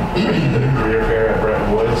 Did a career fair at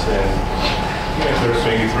Bretton Woods, and there's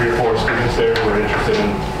maybe 3 or 4 students there who are interested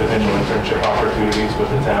in potential internship opportunities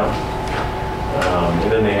with the town.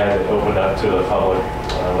 And then they had it opened up to the public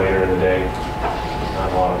later in the day.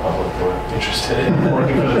 Not a lot of public were interested in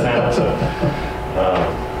working for the town. So,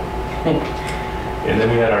 and then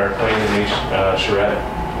we had our planning charrette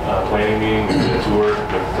planning meeting. We did a tour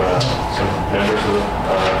with some members of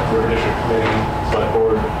the River District Committee, Select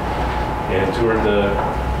Board, and toured the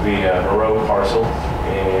Moreau parcel.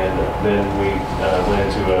 And then we went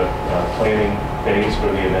into a planning phase for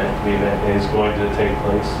the event. The event is going to take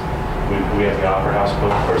place. We have the Opera House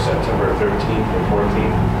booked for September 13th and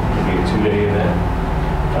 14th. It'll be a 2-day event.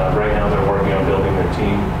 Right now they're working on building their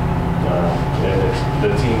team. And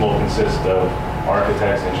the team will consist of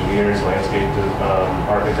architects, engineers, landscape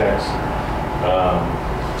architects,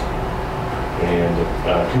 and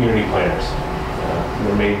community planners.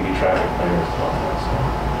 There may be traffic planners as well.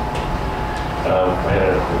 I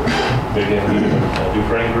had a big meeting with a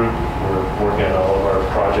Dufresne group. We're working on all of our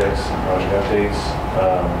projects and project updates.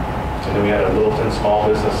 And then we had a Littleton small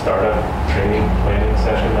business startup training planning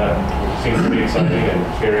session that seemed pretty exciting, and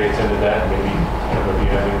Carrie attended that. Maybe if you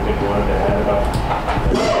have anything you wanted to add about that.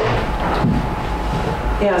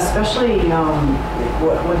 Yeah, especially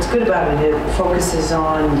what's good about it, it focuses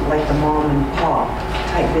on like the mom and pop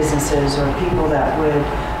type businesses or people that would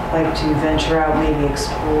like to venture out, maybe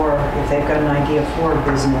explore if they've got an idea for a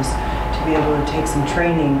business, to be able to take some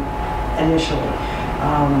training initially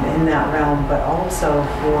in that realm, but also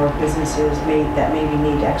for businesses that maybe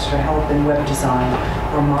need extra help in web design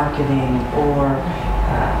or marketing or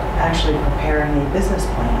actually preparing a business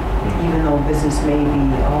plan, even though business may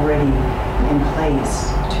be already in place,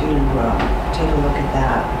 to take a look at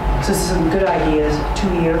that. So some good ideas,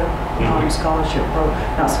 2-year scholarship,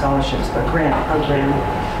 not scholarships, but grant program.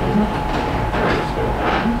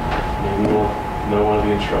 Maybe we'll know one of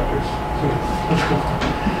the instructors.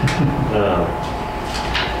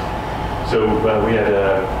 So we had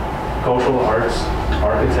a cultural arts,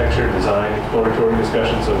 architecture, design, exploratory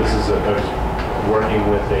discussion. So this is working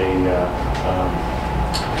with an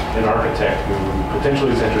architect who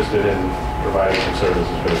potentially is interested in providing some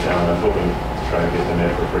services for the town. I'm hoping to try to get them in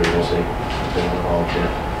for free. We'll see.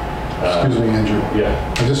 Excuse me, Andrew. Yeah.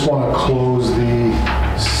 I just want to close the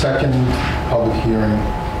second public hearing.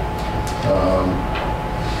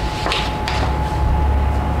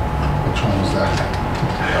 Which one was that?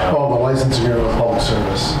 Oh, the license agreement with public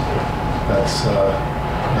service. That's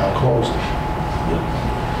now closed.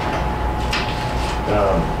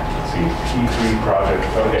 Let's see, P3 project.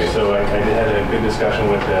 Okay, so I had a good discussion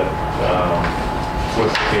with a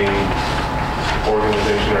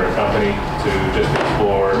organization or a company to just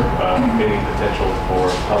explore any potential for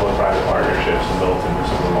public-private partnerships in Littleton for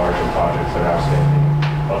some of the larger projects that are outstanding.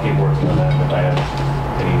 I'll keep working on that. If I have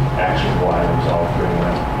any actionable items, I'll bring them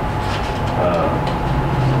up.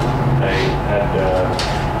 I had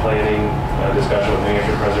planning discussion with New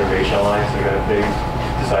Hampshire Preservation Alliance. They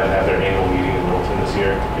decided to have their annual meeting in Littleton this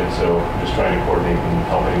year, and so I'm just trying to coordinate and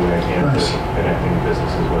help any way I can with connecting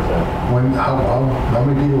businesses with them. How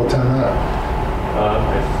many people attend that?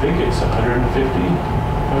 I think it's 150.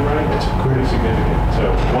 Am I right? It's pretty significant. So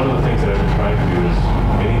one of the things that I've been trying to do is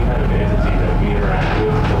any kind of entity that we interact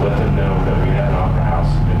with to let them know that we have an opera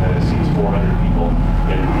house and that it seats 400 people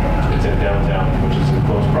and it's in downtown, which is in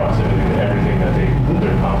close proximity to everything that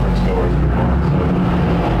their conference goers want. So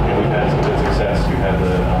we've had some good success. We've had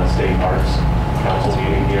the State Arts Council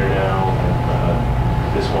meeting here now, and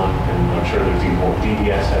this one, and I'm sure there's even more.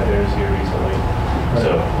 DDS had theirs here recently. Right.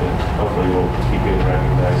 So hopefully we'll keep getting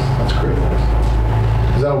recognized. That's great.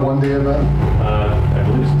 Is that a one-day event? I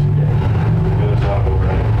believe it's 2 days. There's a lot of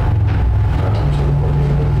overnight. So we're working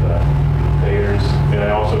with Thayers. And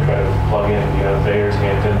I also try to plug in, Thayers,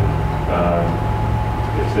 Hampton,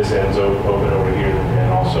 if this ends open over here,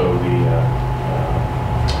 and also the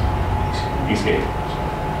Eastgate.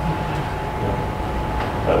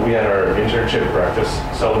 We had our internship breakfast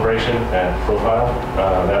celebration at Profile.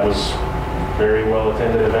 That was very well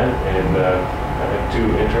attended event, and I had 2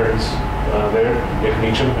 interns there, Nick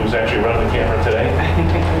Meacham, who's actually running the camera today,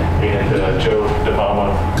 and Joe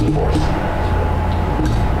DePalma, the fourth.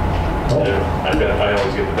 I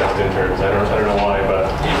always get the best interns. I don't know why, but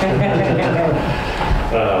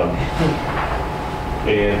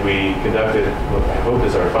and we conducted what I hope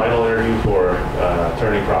is our final interview for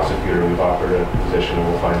attorney prosecutor. We've offered a position, and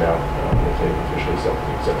we'll find out if they've officially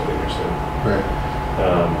accepted it here soon. Right.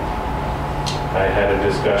 I had a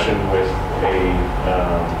discussion with a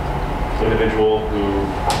individual who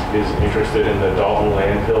is interested in the Dalton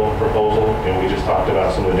landfill proposal, and we just talked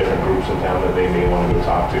about some of the different groups in town that they may want to go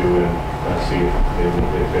talk to and see if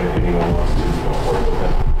anyone wants to work with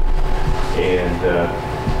them. And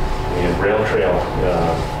rail trail,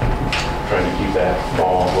 trying to keep that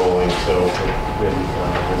ball rolling. So been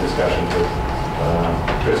in discussions with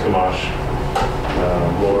Chris Gamache,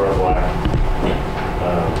 Laura Black,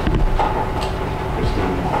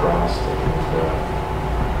 Christine Frost, and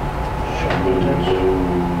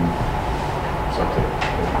something.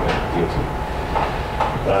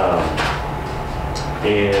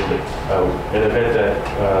 And an event that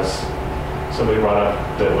somebody brought up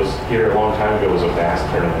that was here a long time ago was a bass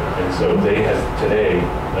tournament. And so they have today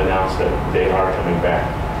announced that they are coming back.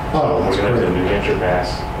 Oh, we're going to have the New Hampshire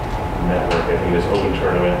Bass Network, I think, this open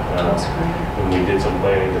tournament. And we did some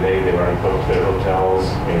planning today. They've already booked their hotels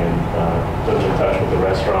and put them in touch with the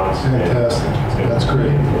restaurants. Fantastic. That's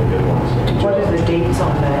great. What are the dates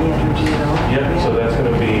on that, Andrew? Do you know? Yep, so that's going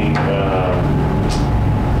to be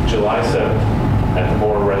July 7th at the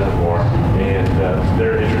Moore Reservoir. And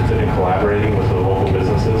they're interested in collaborating with the local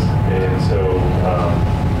businesses. And so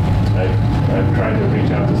I've tried to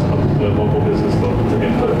reach out to some of the local business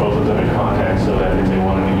and put both of them in contact so that if they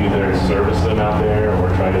wanted to either service them out there or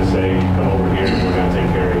try to say, come over here and we're going to take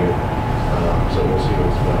care of you. So we'll see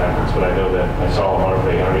what happens. But I know that I saw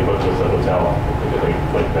they already booked with the hotel because they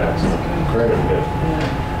like that. So great. Pretty good.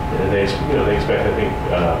 Yeah. And they expect, I think,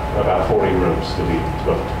 about 40 rooms to be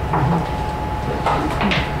booked.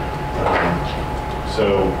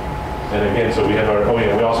 So And again, so we have our, we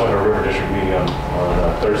also have our River District meeting on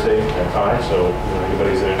Thursday at 5, so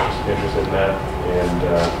anybody's interested in that. And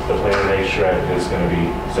the plan and A shred is going to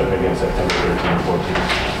be again September 13th and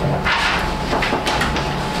 14th.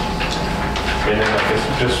 And then I guess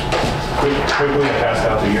just quickly, I passed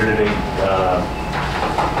out the year-to-date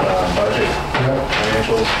budget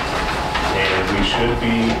financials, and we should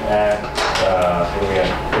be at, what are we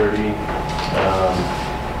at,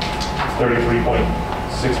 33.65%,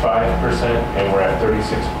 and we're at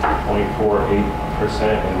 36.48%,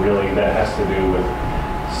 and really that has to do with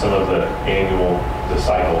some of the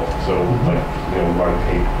cycle. So like, we've already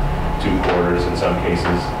paid 2 quarters in some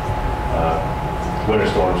cases. Winter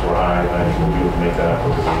storms were high. I think we'll be able to make that up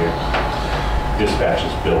over the year. Dispatch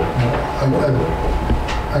is built.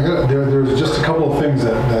 There's just a couple of things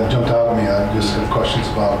that jumped out at me. I just have questions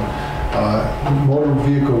about. Motor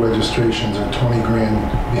vehicle registrations are 20 grand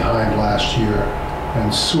behind last year,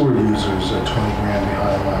 and sewer users are 20 grand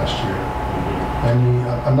behind last year. And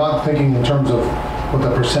I'm not thinking in terms of what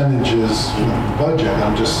the percentage is in the budget.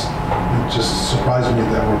 It just surprised me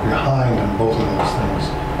that we're behind on both of those things.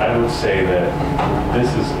 I would say that this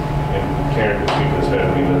is, and Karen could speak to this better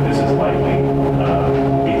than me, but this is likely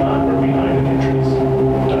behind in entries.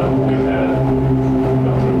 We've had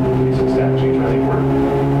go through recent staff change. I think we're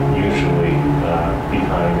usually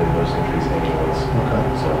behind in those entries anyways. Okay.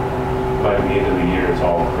 So by the end of the year, it's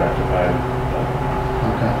all rectified.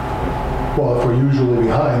 Okay. Well, if we're usually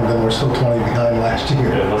behind, then we're still 20 behind last year.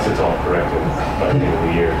 Unless it's all corrected by the end of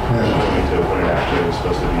the year. Moving to when it actually was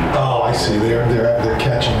supposed to be. Oh, I see. They're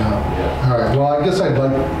catching up. Yeah. All right. Well, I guess I'd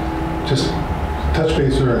like just touch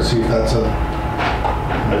base with her and see if that's a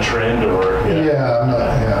trend or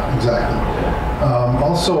yeah, exactly. Yeah.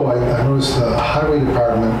 Also, I noticed the highway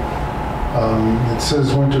department. It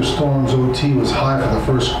says winter storms OT was high for the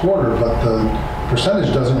first quarter, but the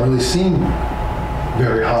percentage doesn't really seem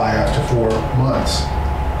very high after 4 months.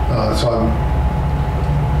 So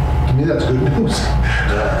to me, that's good news.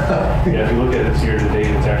 Yeah, if you look at it year to date,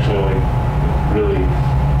 it's actually only really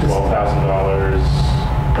 $12,000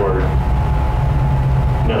 or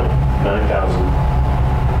no,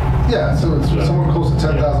 $9,000. Yeah, so it's somewhere close to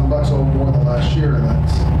 $10,000 over more than last year, and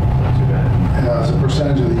that's Not too bad. as a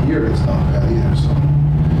percentage of the year, it's not bad either. So,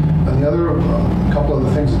 and the other couple of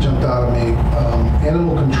the things that jumped out at me,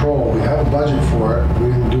 animal control. We have a budget for it. We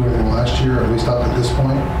didn't do anything last year, at least up at this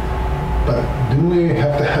point. But didn't we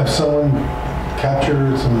have to have someone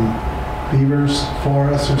capture some beavers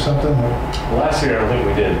for us or something? Last year, I don't think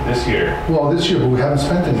we did. This year. Well, this year, but we haven't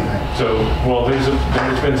spent anything. So, well, there's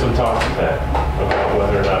been some talk about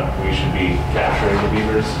whether or not we should be capturing the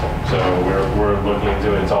beavers. So we're looking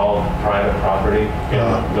into it. It's all private property.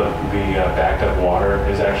 And the backed up water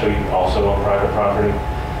is actually also on private property.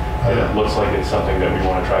 And it looks like it's something that we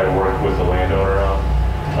want to try to work with the landowner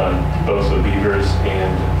on both the beavers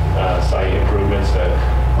and site improvements that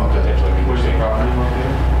potentially be Where's the property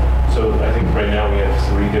located? So I think right now we have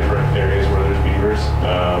 3 different areas where there's beavers.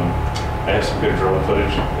 I have some good drone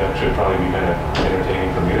footage that should probably be kind of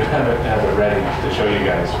entertaining for me to have it ready to show you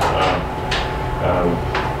guys.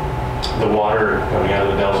 The water coming out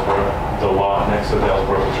of the Dellsbrook, the lot next to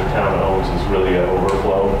Dellsbrook, which the town owns, is really an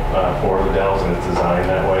overflow for the Dells, and it's designed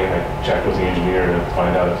that way. I checked with the engineer to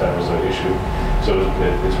find out if that was an issue. So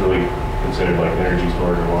it's really considered like energy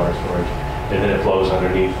storage or water storage. And then it flows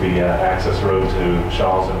underneath the access road to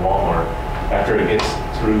Shaw's and Walmart. After it gets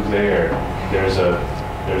through there, there's a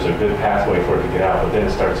good pathway for it to get out, but then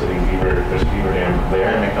it starts hitting beaver. There's a beaver dam there.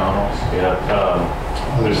 And McDonald's. Yeah.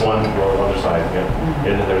 There's one on the other side, yeah.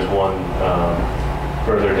 And then there's one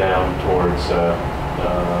further down towards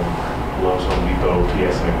Lowe's, Home Depot,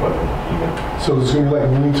 TS and equipment even. So it's going to be like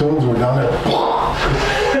Looney Tunes. We're down there.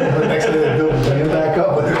 The next day they build the dam back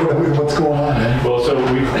up. What's going on, man? Well, so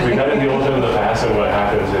we've had to deal with them in the past, and what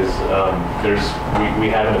happens is we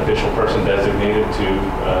have an official person designated to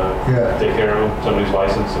take care of them. Somebody's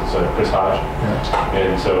licensed. It's Chris Hodge. Yeah.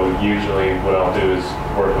 And so usually what I'll do is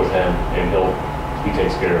work with him, and he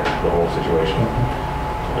takes care of the whole situation.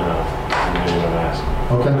 You know what I'm asking.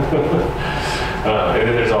 Okay. And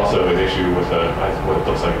then there's also an issue with what it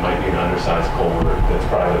looks like it might be an undersized culvert that's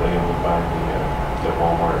privately owned by the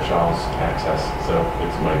Walmart Shaw's access. So it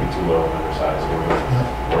might be too low and undersized. We're going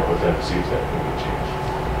to work with them to see if that can be changed.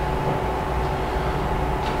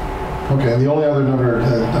 Okay, the only other number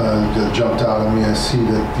that jumped out at me, I see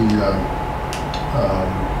that the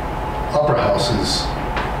Opera House is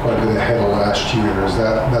quite a bit ahead of last year.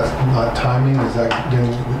 That's not timing? Is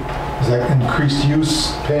that increased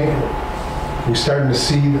use paying? We're starting to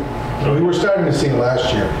see We were starting to see it last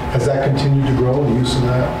year. Has that continued to grow, the use of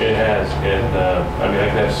that? It has, and I mean, I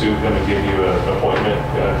can have Sue come and give you an appointment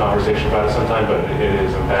conversation about it sometime, but it is,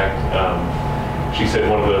 in fact, she said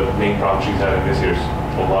one of the main problems she's having this year is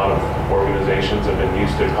a lot of organizations have been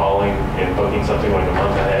used to calling and booking something like a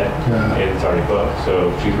month ahead, Yeah. and it's already booked.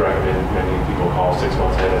 So she's recommended many people call 6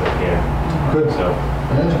 months ahead if they can. Good. So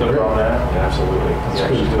Yeah, no great. problem with that. Yeah, absolutely. Yeah,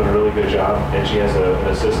 good. she's doing a really good job, and she has an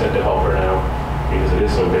assistant to help her now because it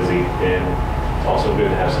is so busy. And it's also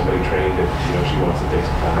good to have somebody trained if she wants to take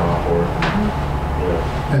some time off or.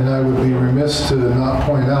 And I would be remiss to not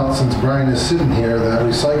point out, since Brian is sitting here, that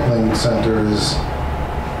recycling center is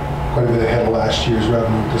quite a bit ahead of last year's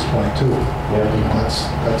revenue at this point too. Yeah.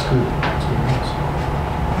 That's good. That's good news.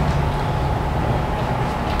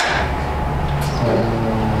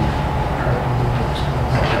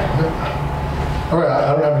 All right,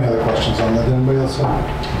 I don't have any other questions on that. Anybody else have?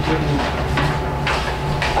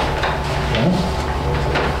 No?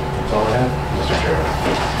 That's all I have, Mr. Chairman.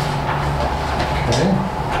 Okay.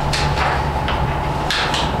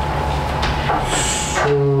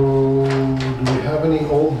 So, do we have any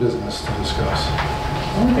old business to discuss?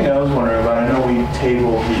 One thing I was wondering about, I know we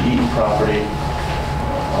tabled the Eaton property.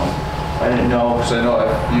 I didn't know, because I know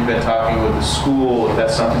you've been talking with the school, if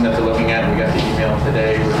that's something that they're looking at. We got the email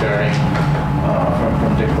today regarding,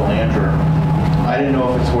 from Dick Belanger. I didn't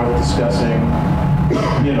know if it's worth discussing,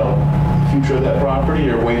 future of that property,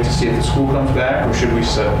 or wait to see if the school comes back, or should we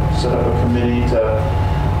set up a committee to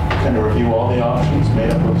kind of review all the options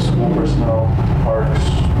made up with school personnel, parks,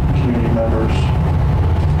 community members?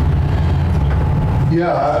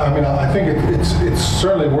 Yeah, I mean, I think it's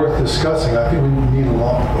certainly worth discussing. I think we need a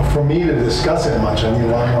lot, for me to discuss it much, I need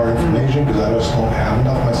a lot more information because I just don't have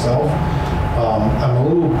enough myself. I'm a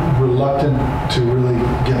little reluctant to really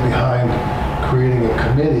get behind creating a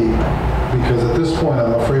committee because at this point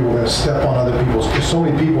I'm afraid we're going to step on other people's, there's so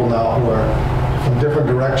many people now who are from different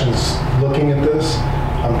directions looking at this.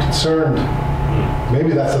 I'm concerned.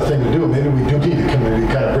 Maybe that's the thing to do. Maybe we do need a committee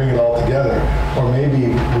to kind of bring it all together. Or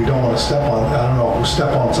maybe we don't want to step on,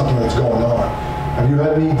 step on something that's going on. Have you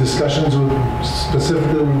had any discussions with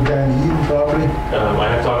specifically regarding the Eaton property? I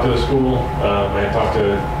have talked to the school. I have talked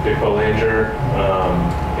to Dick Belanger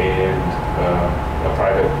and a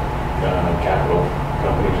private capital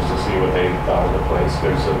company just to see what they thought of the place.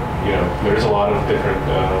 There's a lot of different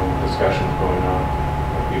discussions going on.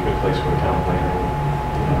 It'd be a good place for a town planner.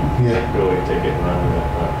 Really take it and run with it.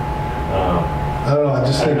 But, I don't know. I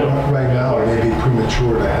just think right now it may be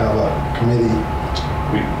premature to have a committee.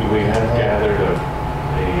 We have gathered a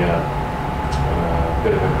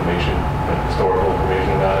bit of information, historical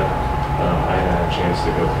information about it. I haven't had a chance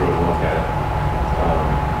to go through and look at it.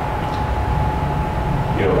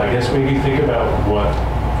 I guess maybe think about what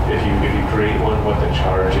if you create one, what the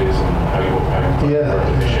charge is and how you will kind of put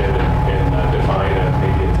the mission and define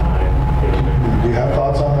maybe a time. Do you have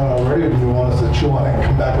thoughts on that already, or do you want us to chew on it and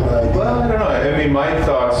come back with an idea? Well, I don't know. I mean, my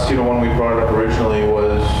thoughts, when we brought it up originally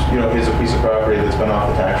was, here's a piece of property that's been off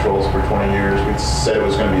the tax rolls for 20 years. We said it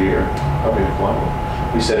was going to be,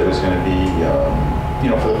 we said it was going to be,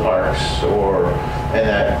 for the parks, and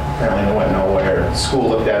that apparently went nowhere. The school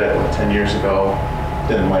looked at it, 10 years ago,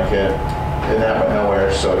 didn't like it, and that went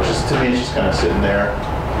nowhere. So to me, it's just kind of sitting there,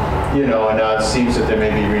 and now it seems that there may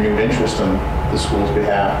be renewed interest in the school's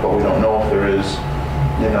behalf, but we don't know if there is.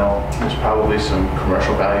 There's probably some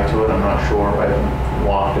commercial value to it. I'm not sure. I haven't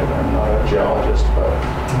walked it. I'm not a geologist, but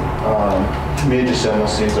to me, it just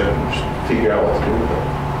almost seems like we should figure out what to do with it.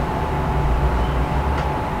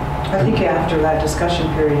 I think after that discussion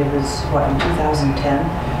period, it was, in 2010,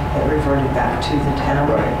 it reverted back to the town.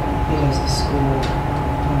 Right. Because the school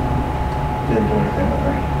Didn't do anything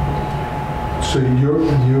with it. So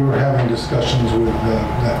you're having discussions with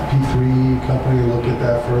that P3 company to look at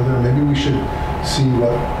that further? Maybe we should see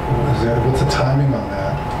what's the timing on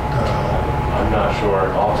that? I'm not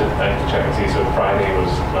sure. I have to check and see. So Friday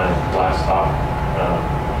was my last talk.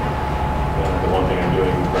 The one thing I'm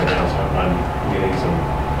doing right now is I'm getting some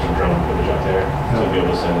drone footage up there to be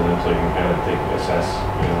able to send to them so you can kind of assess,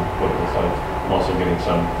 what it looks like. I'm also getting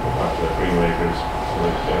some up to the freeways so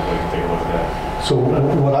that everybody can take a look at that. So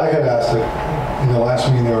what I had asked in the last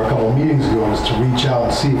meeting, there were a couple of meetings ago, is to reach out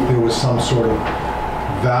and see if there was some sort of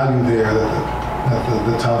value there that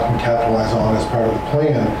the town can capitalize on as part of the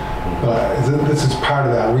plan. But this is part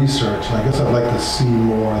of that research, and I guess I'd like to see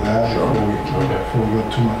more of that before we go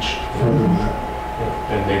too much further with it.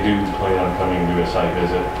 And they do plan on coming and do a site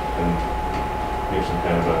visit and give some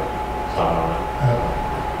kind of a thought on it.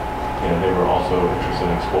 They were also interested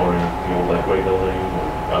in exploring the old Lakeway building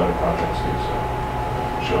and other projects too, so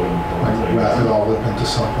showing. I can wrap it all up into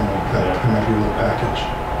something like that, and maybe a little package.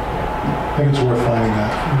 I think it's worth finding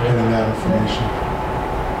that, getting that information.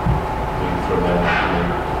 For that.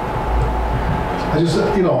 I just,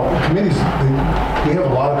 you know, committees, we have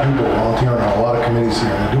a lot of people volunteering on a lot of committees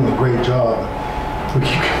here, and they're doing a great job. We're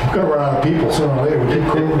going to run out of people sooner or later. We keep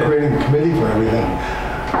creating a committee for everything.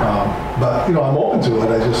 But, you know, I'm open to it.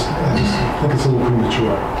 I just think it's a little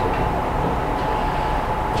premature.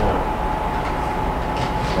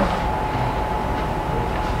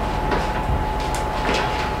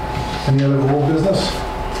 Any other old business?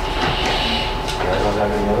 I don't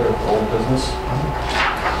have any other old business.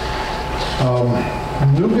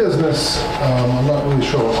 New business, I'm not really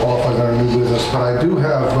sure what qualifies under new business, but I do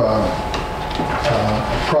have a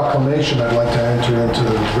proclamation I'd like to enter into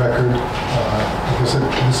the record. Like I said,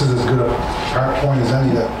 this is as good a point as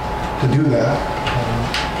any to do that.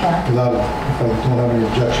 Without, if I don't have any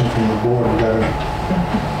objection from the board regarding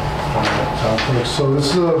town clerk. So this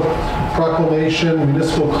is a proclamation,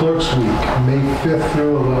 Municipal Clerks Week, May 5th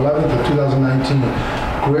through the 11th of 2019.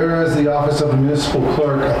 Whereas the office of the municipal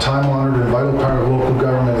clerk, a time-honored and vital part of local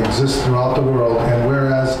government, exists throughout the world, and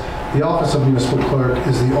whereas the office of municipal clerk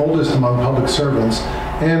is the oldest among public servants,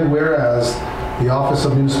 and whereas the office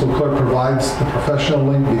of municipal clerk provides the professional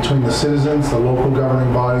link between the citizens, the local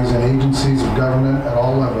governing bodies, and agencies of government at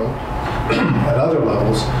all levels, at other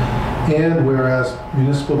levels, and whereas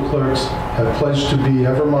municipal clerks have pledged to be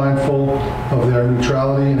ever mindful of their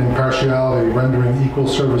neutrality and impartiality, rendering equal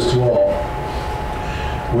service to all.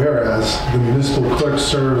 Whereas the municipal clerk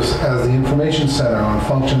serves as the information center on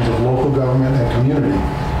functions of local government and community.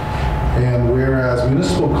 And whereas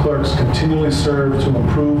municipal clerks continually serve to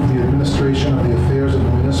improve the administration of the affairs of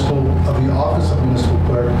the office of municipal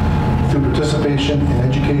clerk through participation in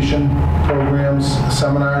education programs,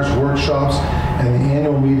 seminars, workshops, and the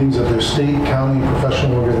annual meetings of their state, county, and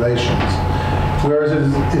professional organizations. Whereas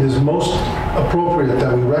it is most appropriate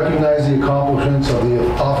that we recognize the accomplishments of the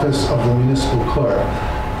office of the municipal clerk.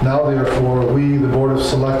 Now, therefore, we, the Board of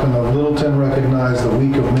Selectmen of Littleton, recognize the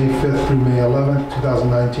week of May 5th through May 11th,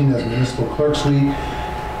 2019 as Municipal Clerks Week,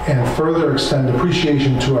 and further extend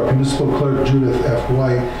appreciation to our municipal clerk, Judith F.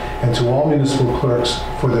 White, and to all municipal clerks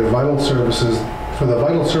for their vital services,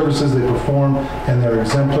 they perform and their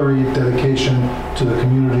exemplary dedication to the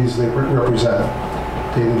communities they represent.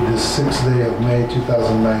 Dated this 6th day of May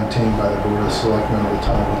 2019 by the Board of Selectmen of the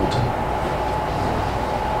Town of Littleton.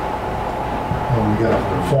 When we get a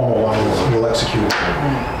formal one, we'll execute it.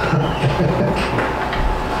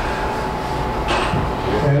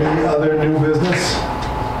 Any other new business?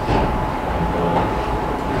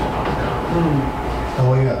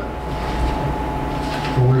 Oh, yeah.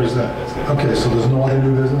 Well, where is that? Okay, so there's no other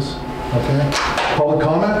new business? Okay. Public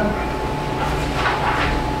comment?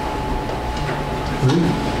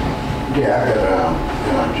 Yeah, I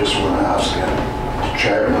got, just want to ask the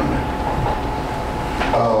chairman.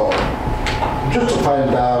 Just to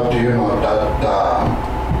find out, that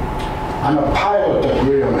on a pilot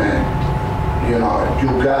agreement,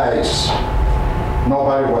 you guys,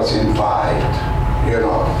 nobody was invited,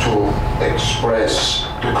 to express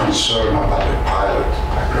the concern about the pilot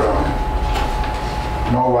agreement.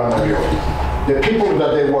 No one of you. The people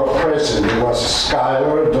that they were present, it was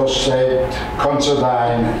Skylar, Dorset,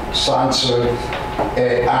 Considine, Sansa,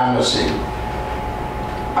 and Anderson.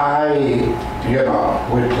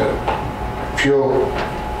 With the few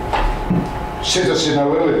citizens of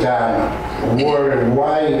Littleton worried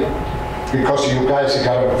why, because you guys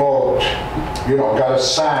got a vote, got to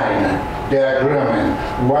sign the agreement,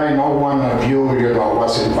 why no one of you,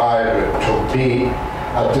 was invited to be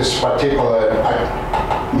at this particular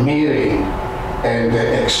meeting and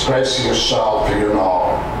express yourself,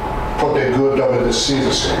 for the good of the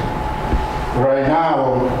citizen. Right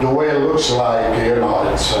now, the way it looks like,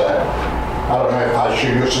 it's, I don't know if I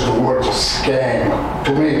should use the word scam.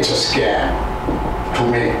 To me, it's a scam. To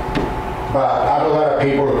me. But a lot of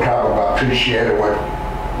people probably appreciate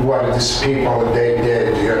what these people, they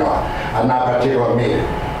did, at that particular meeting.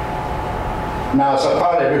 Now, so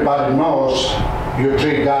far everybody knows, you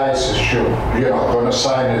three guys should, going to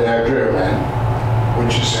sign the agreement,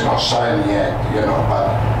 which is not signed yet, but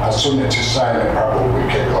as soon as you sign it, probably we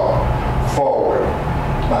can go forward.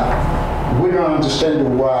 But we don't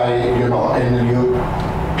understand why, any you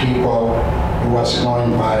people was not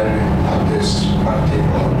invited at this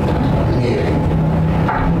particular meeting.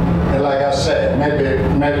 And like I said,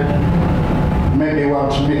 maybe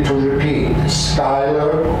wants me to repeat: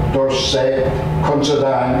 Skylar, Dorset,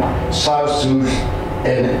 Considine, South Sioux,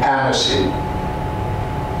 and Anderson.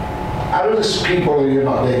 Are these people, you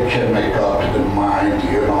know, they can make up their mind,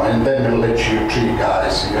 you know, and then they let you three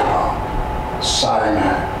guys, you know, sign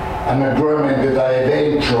an agreement that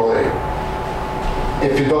eventually,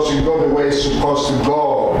 if it doesn't go the way it's supposed to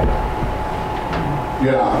go,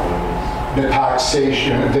 you know, the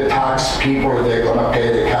taxation, the tax people, they're gonna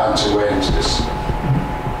pay the consequences.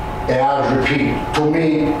 And I repeat, to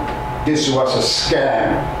me, this was a scam,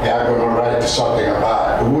 and I'm gonna write something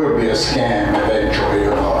about it. It will be a scam eventually, you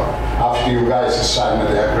know, after you guys sign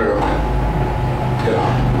the agreement. You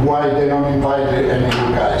know, why they don't invite any of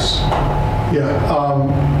you guys? Yeah,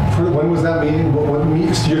 when was that meeting? What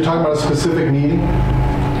meeting? So you're talking about a specific meeting?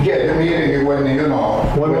 Yeah, the meeting when, you know,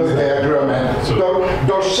 When was the agreement. So-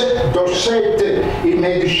 Don't say that he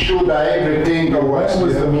made sure that everything was... When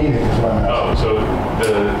was the meeting? Is what I'm asking. Oh, so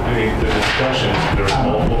the discussions, there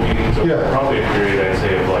were multiple meetings, so Yeah. probably a period, I'd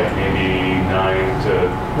say, of like maybe 9 to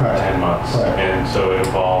Right. 10 months. Right. And so it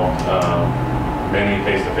involved many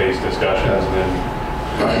face-to-face discussions and then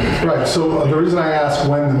Right, so the reason I asked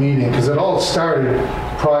when the meeting, because it all started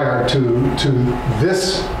prior to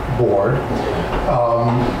this board,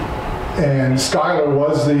 and Skylar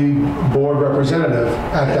was the board representative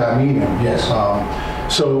at that meeting. Yes.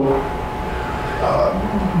 So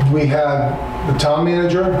we had the town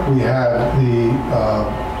manager, we had the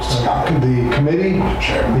committee,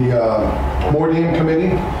 the Mordine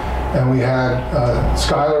committee, and we had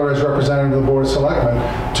Skylar as representative of the Board of Selectmen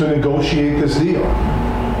to negotiate this deal.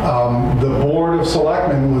 The Board of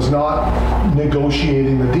Selectmen was not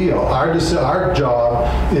negotiating the deal. Our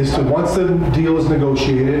job is to, once the deal is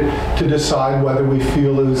negotiated, to decide whether we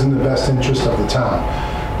feel it is in the best interest of the town.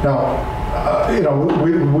 Now, you know,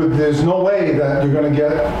 there's no way that you're going to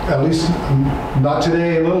get, at least not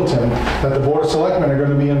today in Littleton, that the Board of Selectmen are going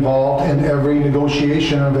to be involved in every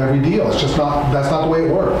negotiation of every deal. It's just not, that's not the way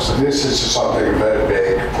it works. This is something very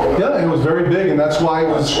big. Yeah, it was very big, and that's why it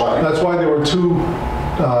was. That's right. That's why there were two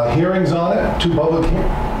hearings on it, two public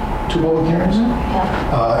hearings,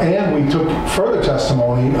 and we took further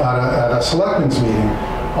testimony at a selectmen's meeting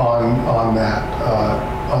on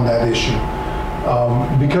that issue.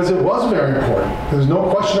 Because it was very important. There's no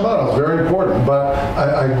question about it. It was very important. But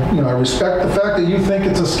I respect the fact that you think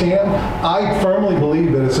it's a scam. I firmly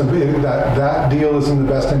believe that that deal is in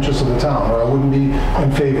the best interest of the town, or I wouldn't be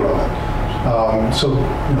in favor of it. So, you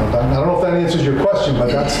know, I don't know if that answers your question, but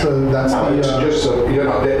that's the. It's just you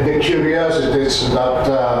know, the curiosity is that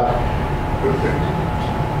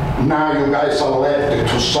now you guys are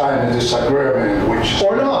left to sign this agreement, which is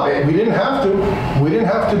Or not. We didn't have to. We didn't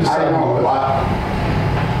have to decide. I know,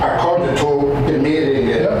 but according to the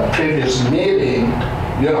meeting, previous meeting,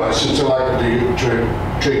 you know, it's just like the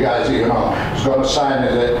three guys, you know, is going to sign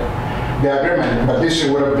the agreement. But this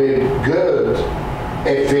would have been good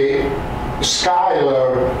if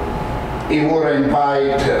Skylar, he would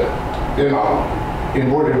invite, you know, he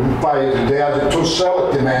would invite the other two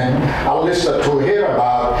selectmen, at least to hear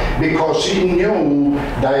about, because he knew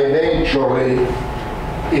that eventually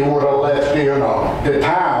he would have left, you know, the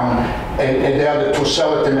town, and the other two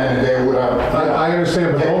selectmen, they would have. I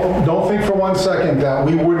understand, but don't think for 1 second that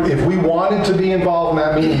we would, if we wanted to be involved in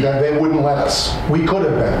that meeting, that they wouldn't let us. We could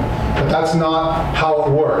have been, but that's not how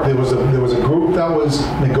it worked. There was a group that was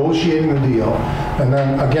negotiating the deal, and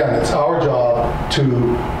then again, it's our job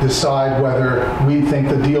to decide whether we think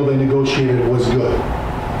the deal they negotiated was good,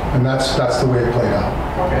 and that's the way it played out.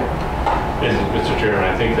 Okay. And Mr. Chairman,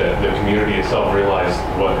 I think that the community itself realized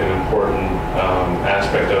what an important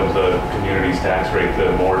aspect of the community's tax rate the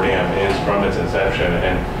Moore Dam is from its inception.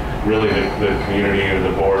 And really the community or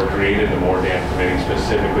the board created the Moore Dam Committee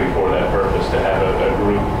specifically for that purpose, to have a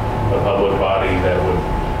group, a public body that would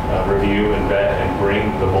review and vet and bring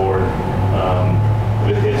the board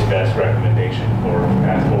with its best recommendation for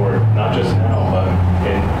path forward, not just now, but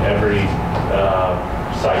in every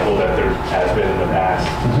cycle that there has been in the past.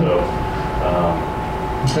 So.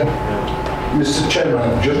 Okay. Mr.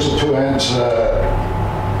 Chairman, just to answer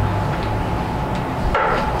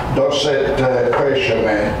that question,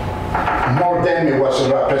 Moore Dam was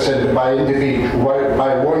represented by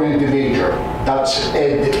one individual. That's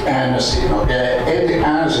Ed Anderson, okay? Ed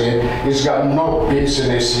Anderson has got no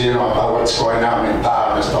business, you know, about what's going on in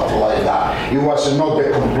town and stuff like that. He was not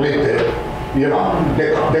the completed, you know,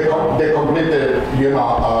 the completed, you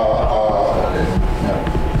know,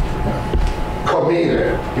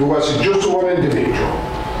 committee. It was just one individual.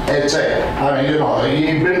 It's I mean, you know,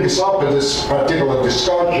 he brings up this particular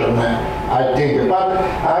discussion, I think, but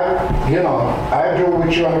I agree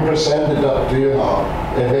with you 100% that, you know,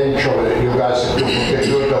 eventually you guys do get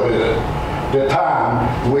good of the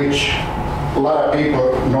time, which a lot of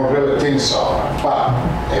people don't really think so, but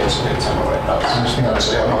it's anyway, that's an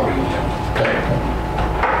opinion. Okay.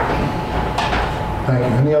 Thank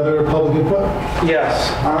you. Any other public input?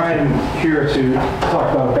 Yes, I'm here to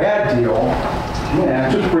talk about a bad deal.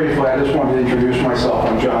 And just briefly, I just wanted to introduce myself.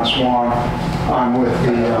 I'm John Swan. I'm with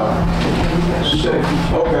the city.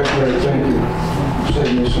 Okay, great, thank you.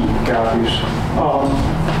 Save me some copies.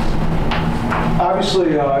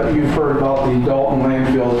 Obviously, you've heard about the Dalton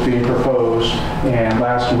landfill that's being proposed, and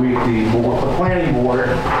last week the planning board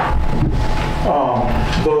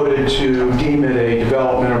voted to deem it a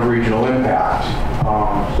development of regional impact.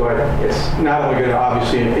 So it's not only going to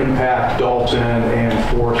obviously impact Dalton and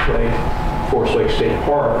Forest Lake State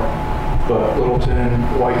Park, but Littleton,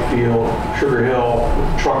 Whitefield, Sugar Hill,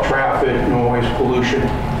 truck traffic, noise, pollution.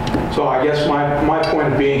 So I guess my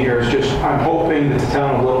point of being here is just I'm hoping that the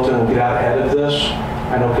town of Littleton will get out ahead of this.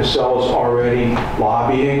 I know Casella's already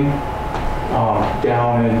lobbying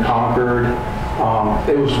down in Concord.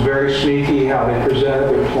 It was very sneaky how they presented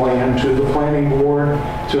their plan to the planning board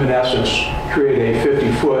to, in essence, create a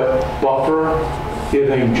 50-foot buffer,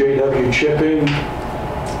 giving JW Chipping,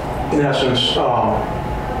 in essence,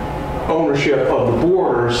 ownership of the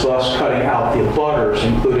borders, thus cutting out the abutters,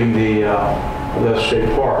 including the state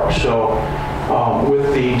park. So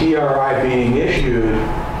with the DRI being issued,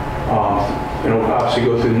 obviously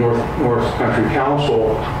go through the North Country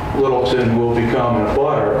Council, Littleton will become an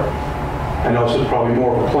abutter. I know this is probably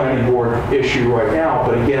more of a planning board issue right now,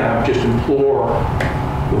 but again, I would just implore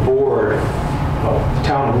the board of the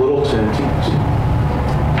town of Littleton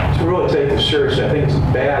to really take this seriously. I think it's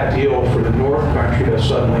a bad deal for the North Country to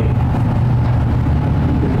suddenly,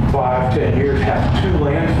 in 5-10 years, have 2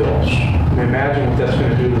 landfills. I mean, imagine what that's going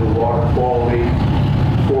to do to the water quality,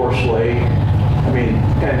 Forest Lake. I mean,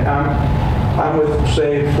 and I'm with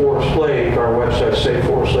Save Forest Lake, our website,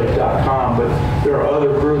 saveforestlake.com, but there are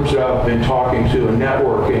other groups that I've been talking to and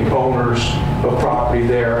networking, owners of property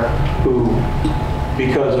there who,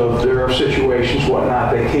 because of their situations,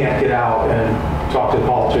 whatnot, they can't get out and talk to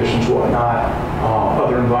politicians, whatnot,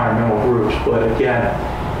 other environmental groups. But again,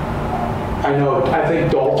 I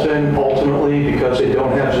think Dalton ultimately, because they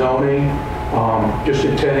don't have zoning, just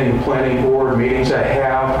attending the planning board meetings I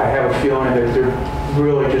have a feeling that they're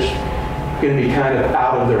really just going to be kind of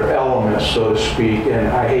out of their element, so to speak, and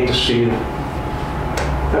I hate to see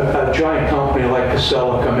a giant company like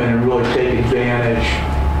Casella come in and really take advantage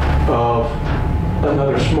of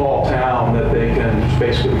another small town that they can just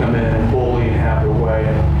basically come in and bully and have their way.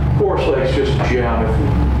 And Forest Lake's just a gem.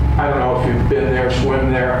 I don't know if you've been there, swim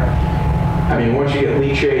there. I mean, once you get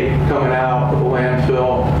leachate coming out of the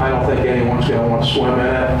landfill, I don't think anyone's going to want to swim in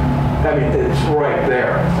it. I mean, it's right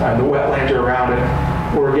there. The wetlands are around it.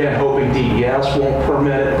 We're again hoping DES won't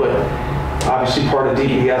permit it, but obviously part of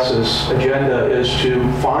DES's agenda is to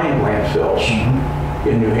find landfills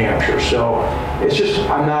in New Hampshire. So it's just,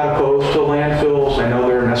 I'm not opposed to landfills. I know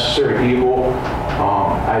they're a necessary evil.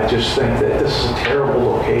 I just think that this is a terrible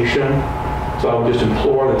location. So I would just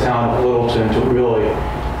implore the town of Littleton to really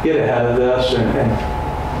get ahead of this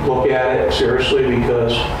and look at it seriously,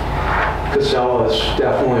 because Casella is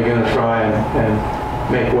definitely going to try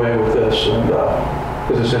and make way with this, and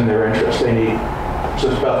because it's in their interest. They need,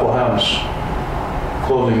 since Bethlehem's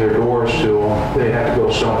closing their doors to them, they have to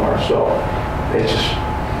go somewhere. So it's just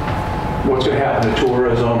what's going to happen to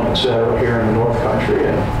tourism, et cetera, here in the North Country.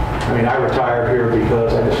 And I mean, I retired here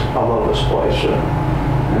because I love this place.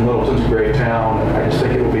 And Littleton's a great town, and I just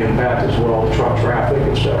think it will be impacted as well, the truck traffic,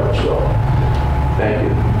 et cetera. So thank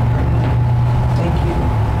you. Thank you.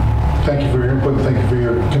 Thank you for your input. Thank you for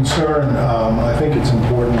your concern. I think it's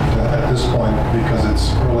important at this point because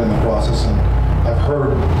it's early in the process, and I've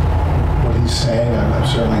heard what he's saying. I'm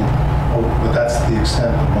certainly, but that's the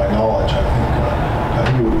extent of my knowledge. I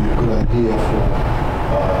think it would be a good idea for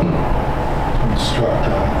to instruct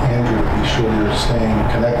Andrew to be sure you're staying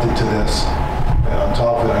connected to this. And on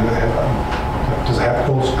top of it, does it have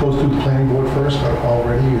to go through the planning board first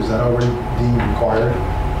already? Is that already deemed required?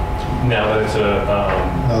 Now that it's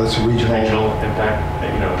a regional impact,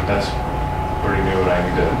 that's pretty new, and I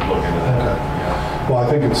need to look into that. Okay. Yeah. Well, I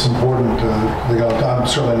think it's important. I'm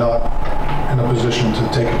certainly not in a position to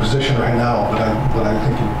take a position right now, but I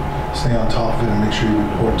think you stay on top of it and make sure you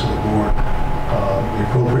report to the board, the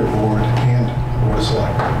appropriate board, and the board of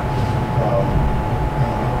selectmen,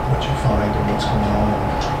 what you find and what's going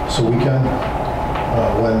on, so we can,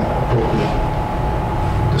 when appropriate,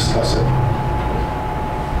 discuss it.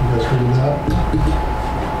 You guys agree with that?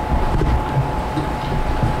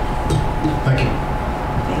 Thank you.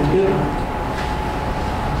 Thank you.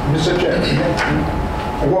 Mr. Chairman,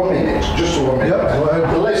 1 minute, just 1 minute. Yep, go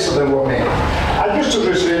ahead. Less than 1 minute. I just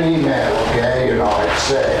received an email, okay, it's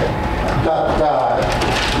that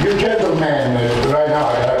you gentlemen, right now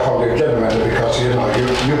I gotta call you gentlemen because, you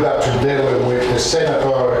got to deal with the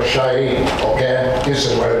Senator Shaheen, okay? This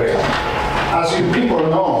is what it is. As you people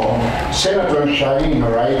know, Senator Shaheen,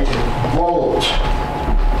 right, vote.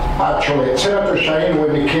 Actually, Senator Shaheen,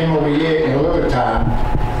 when he came over here in Littleton,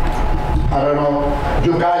 I don't know,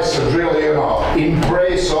 you guys really,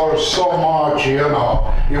 embrace her so much, it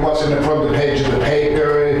was in the front page of the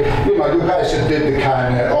paper, you guys did the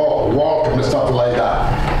kind of, welcome and stuff like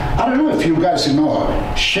that. I don't know if you guys know,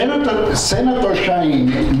 Senator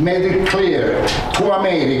Shaheen made it clear to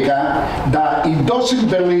America that he doesn't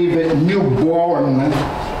believe a newborn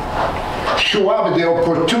should have the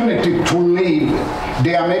opportunity to live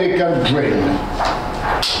the American dream.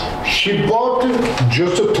 She voted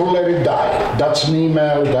just to let it die. That's an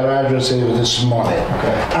email that I received this morning.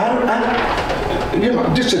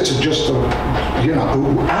 This is just, how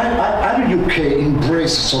do you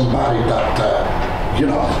embrace somebody that,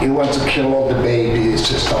 he wants to kill all the babies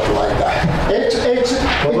and stuff like that? It's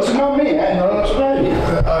not me.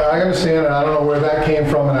 I understand, and I don't know where that came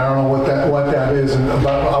from, and I don't know what that is.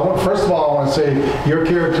 But first of all, I want to say your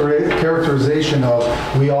characterization of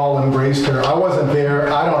we all embraced her. I wasn't there.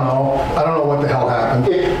 I don't know what the hell happened.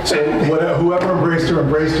 So whoever embraced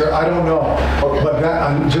her, I don't know. Okay. But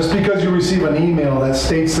just because you receive an email that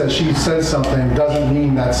states that she said something doesn't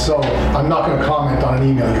mean that's so. I'm not going to comment on an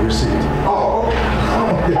email you received.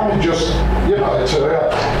 I'm just, it's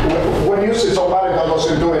when you see somebody that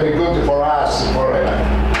doesn't do any good for us,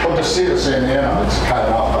 for the citizen, it's kind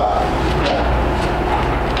of,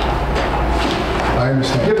 I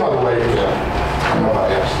understand. give another way,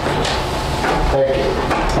 nobody else. Thank you.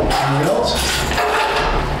 Anything else?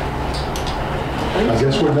 I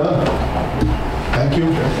guess we're done. Thank you.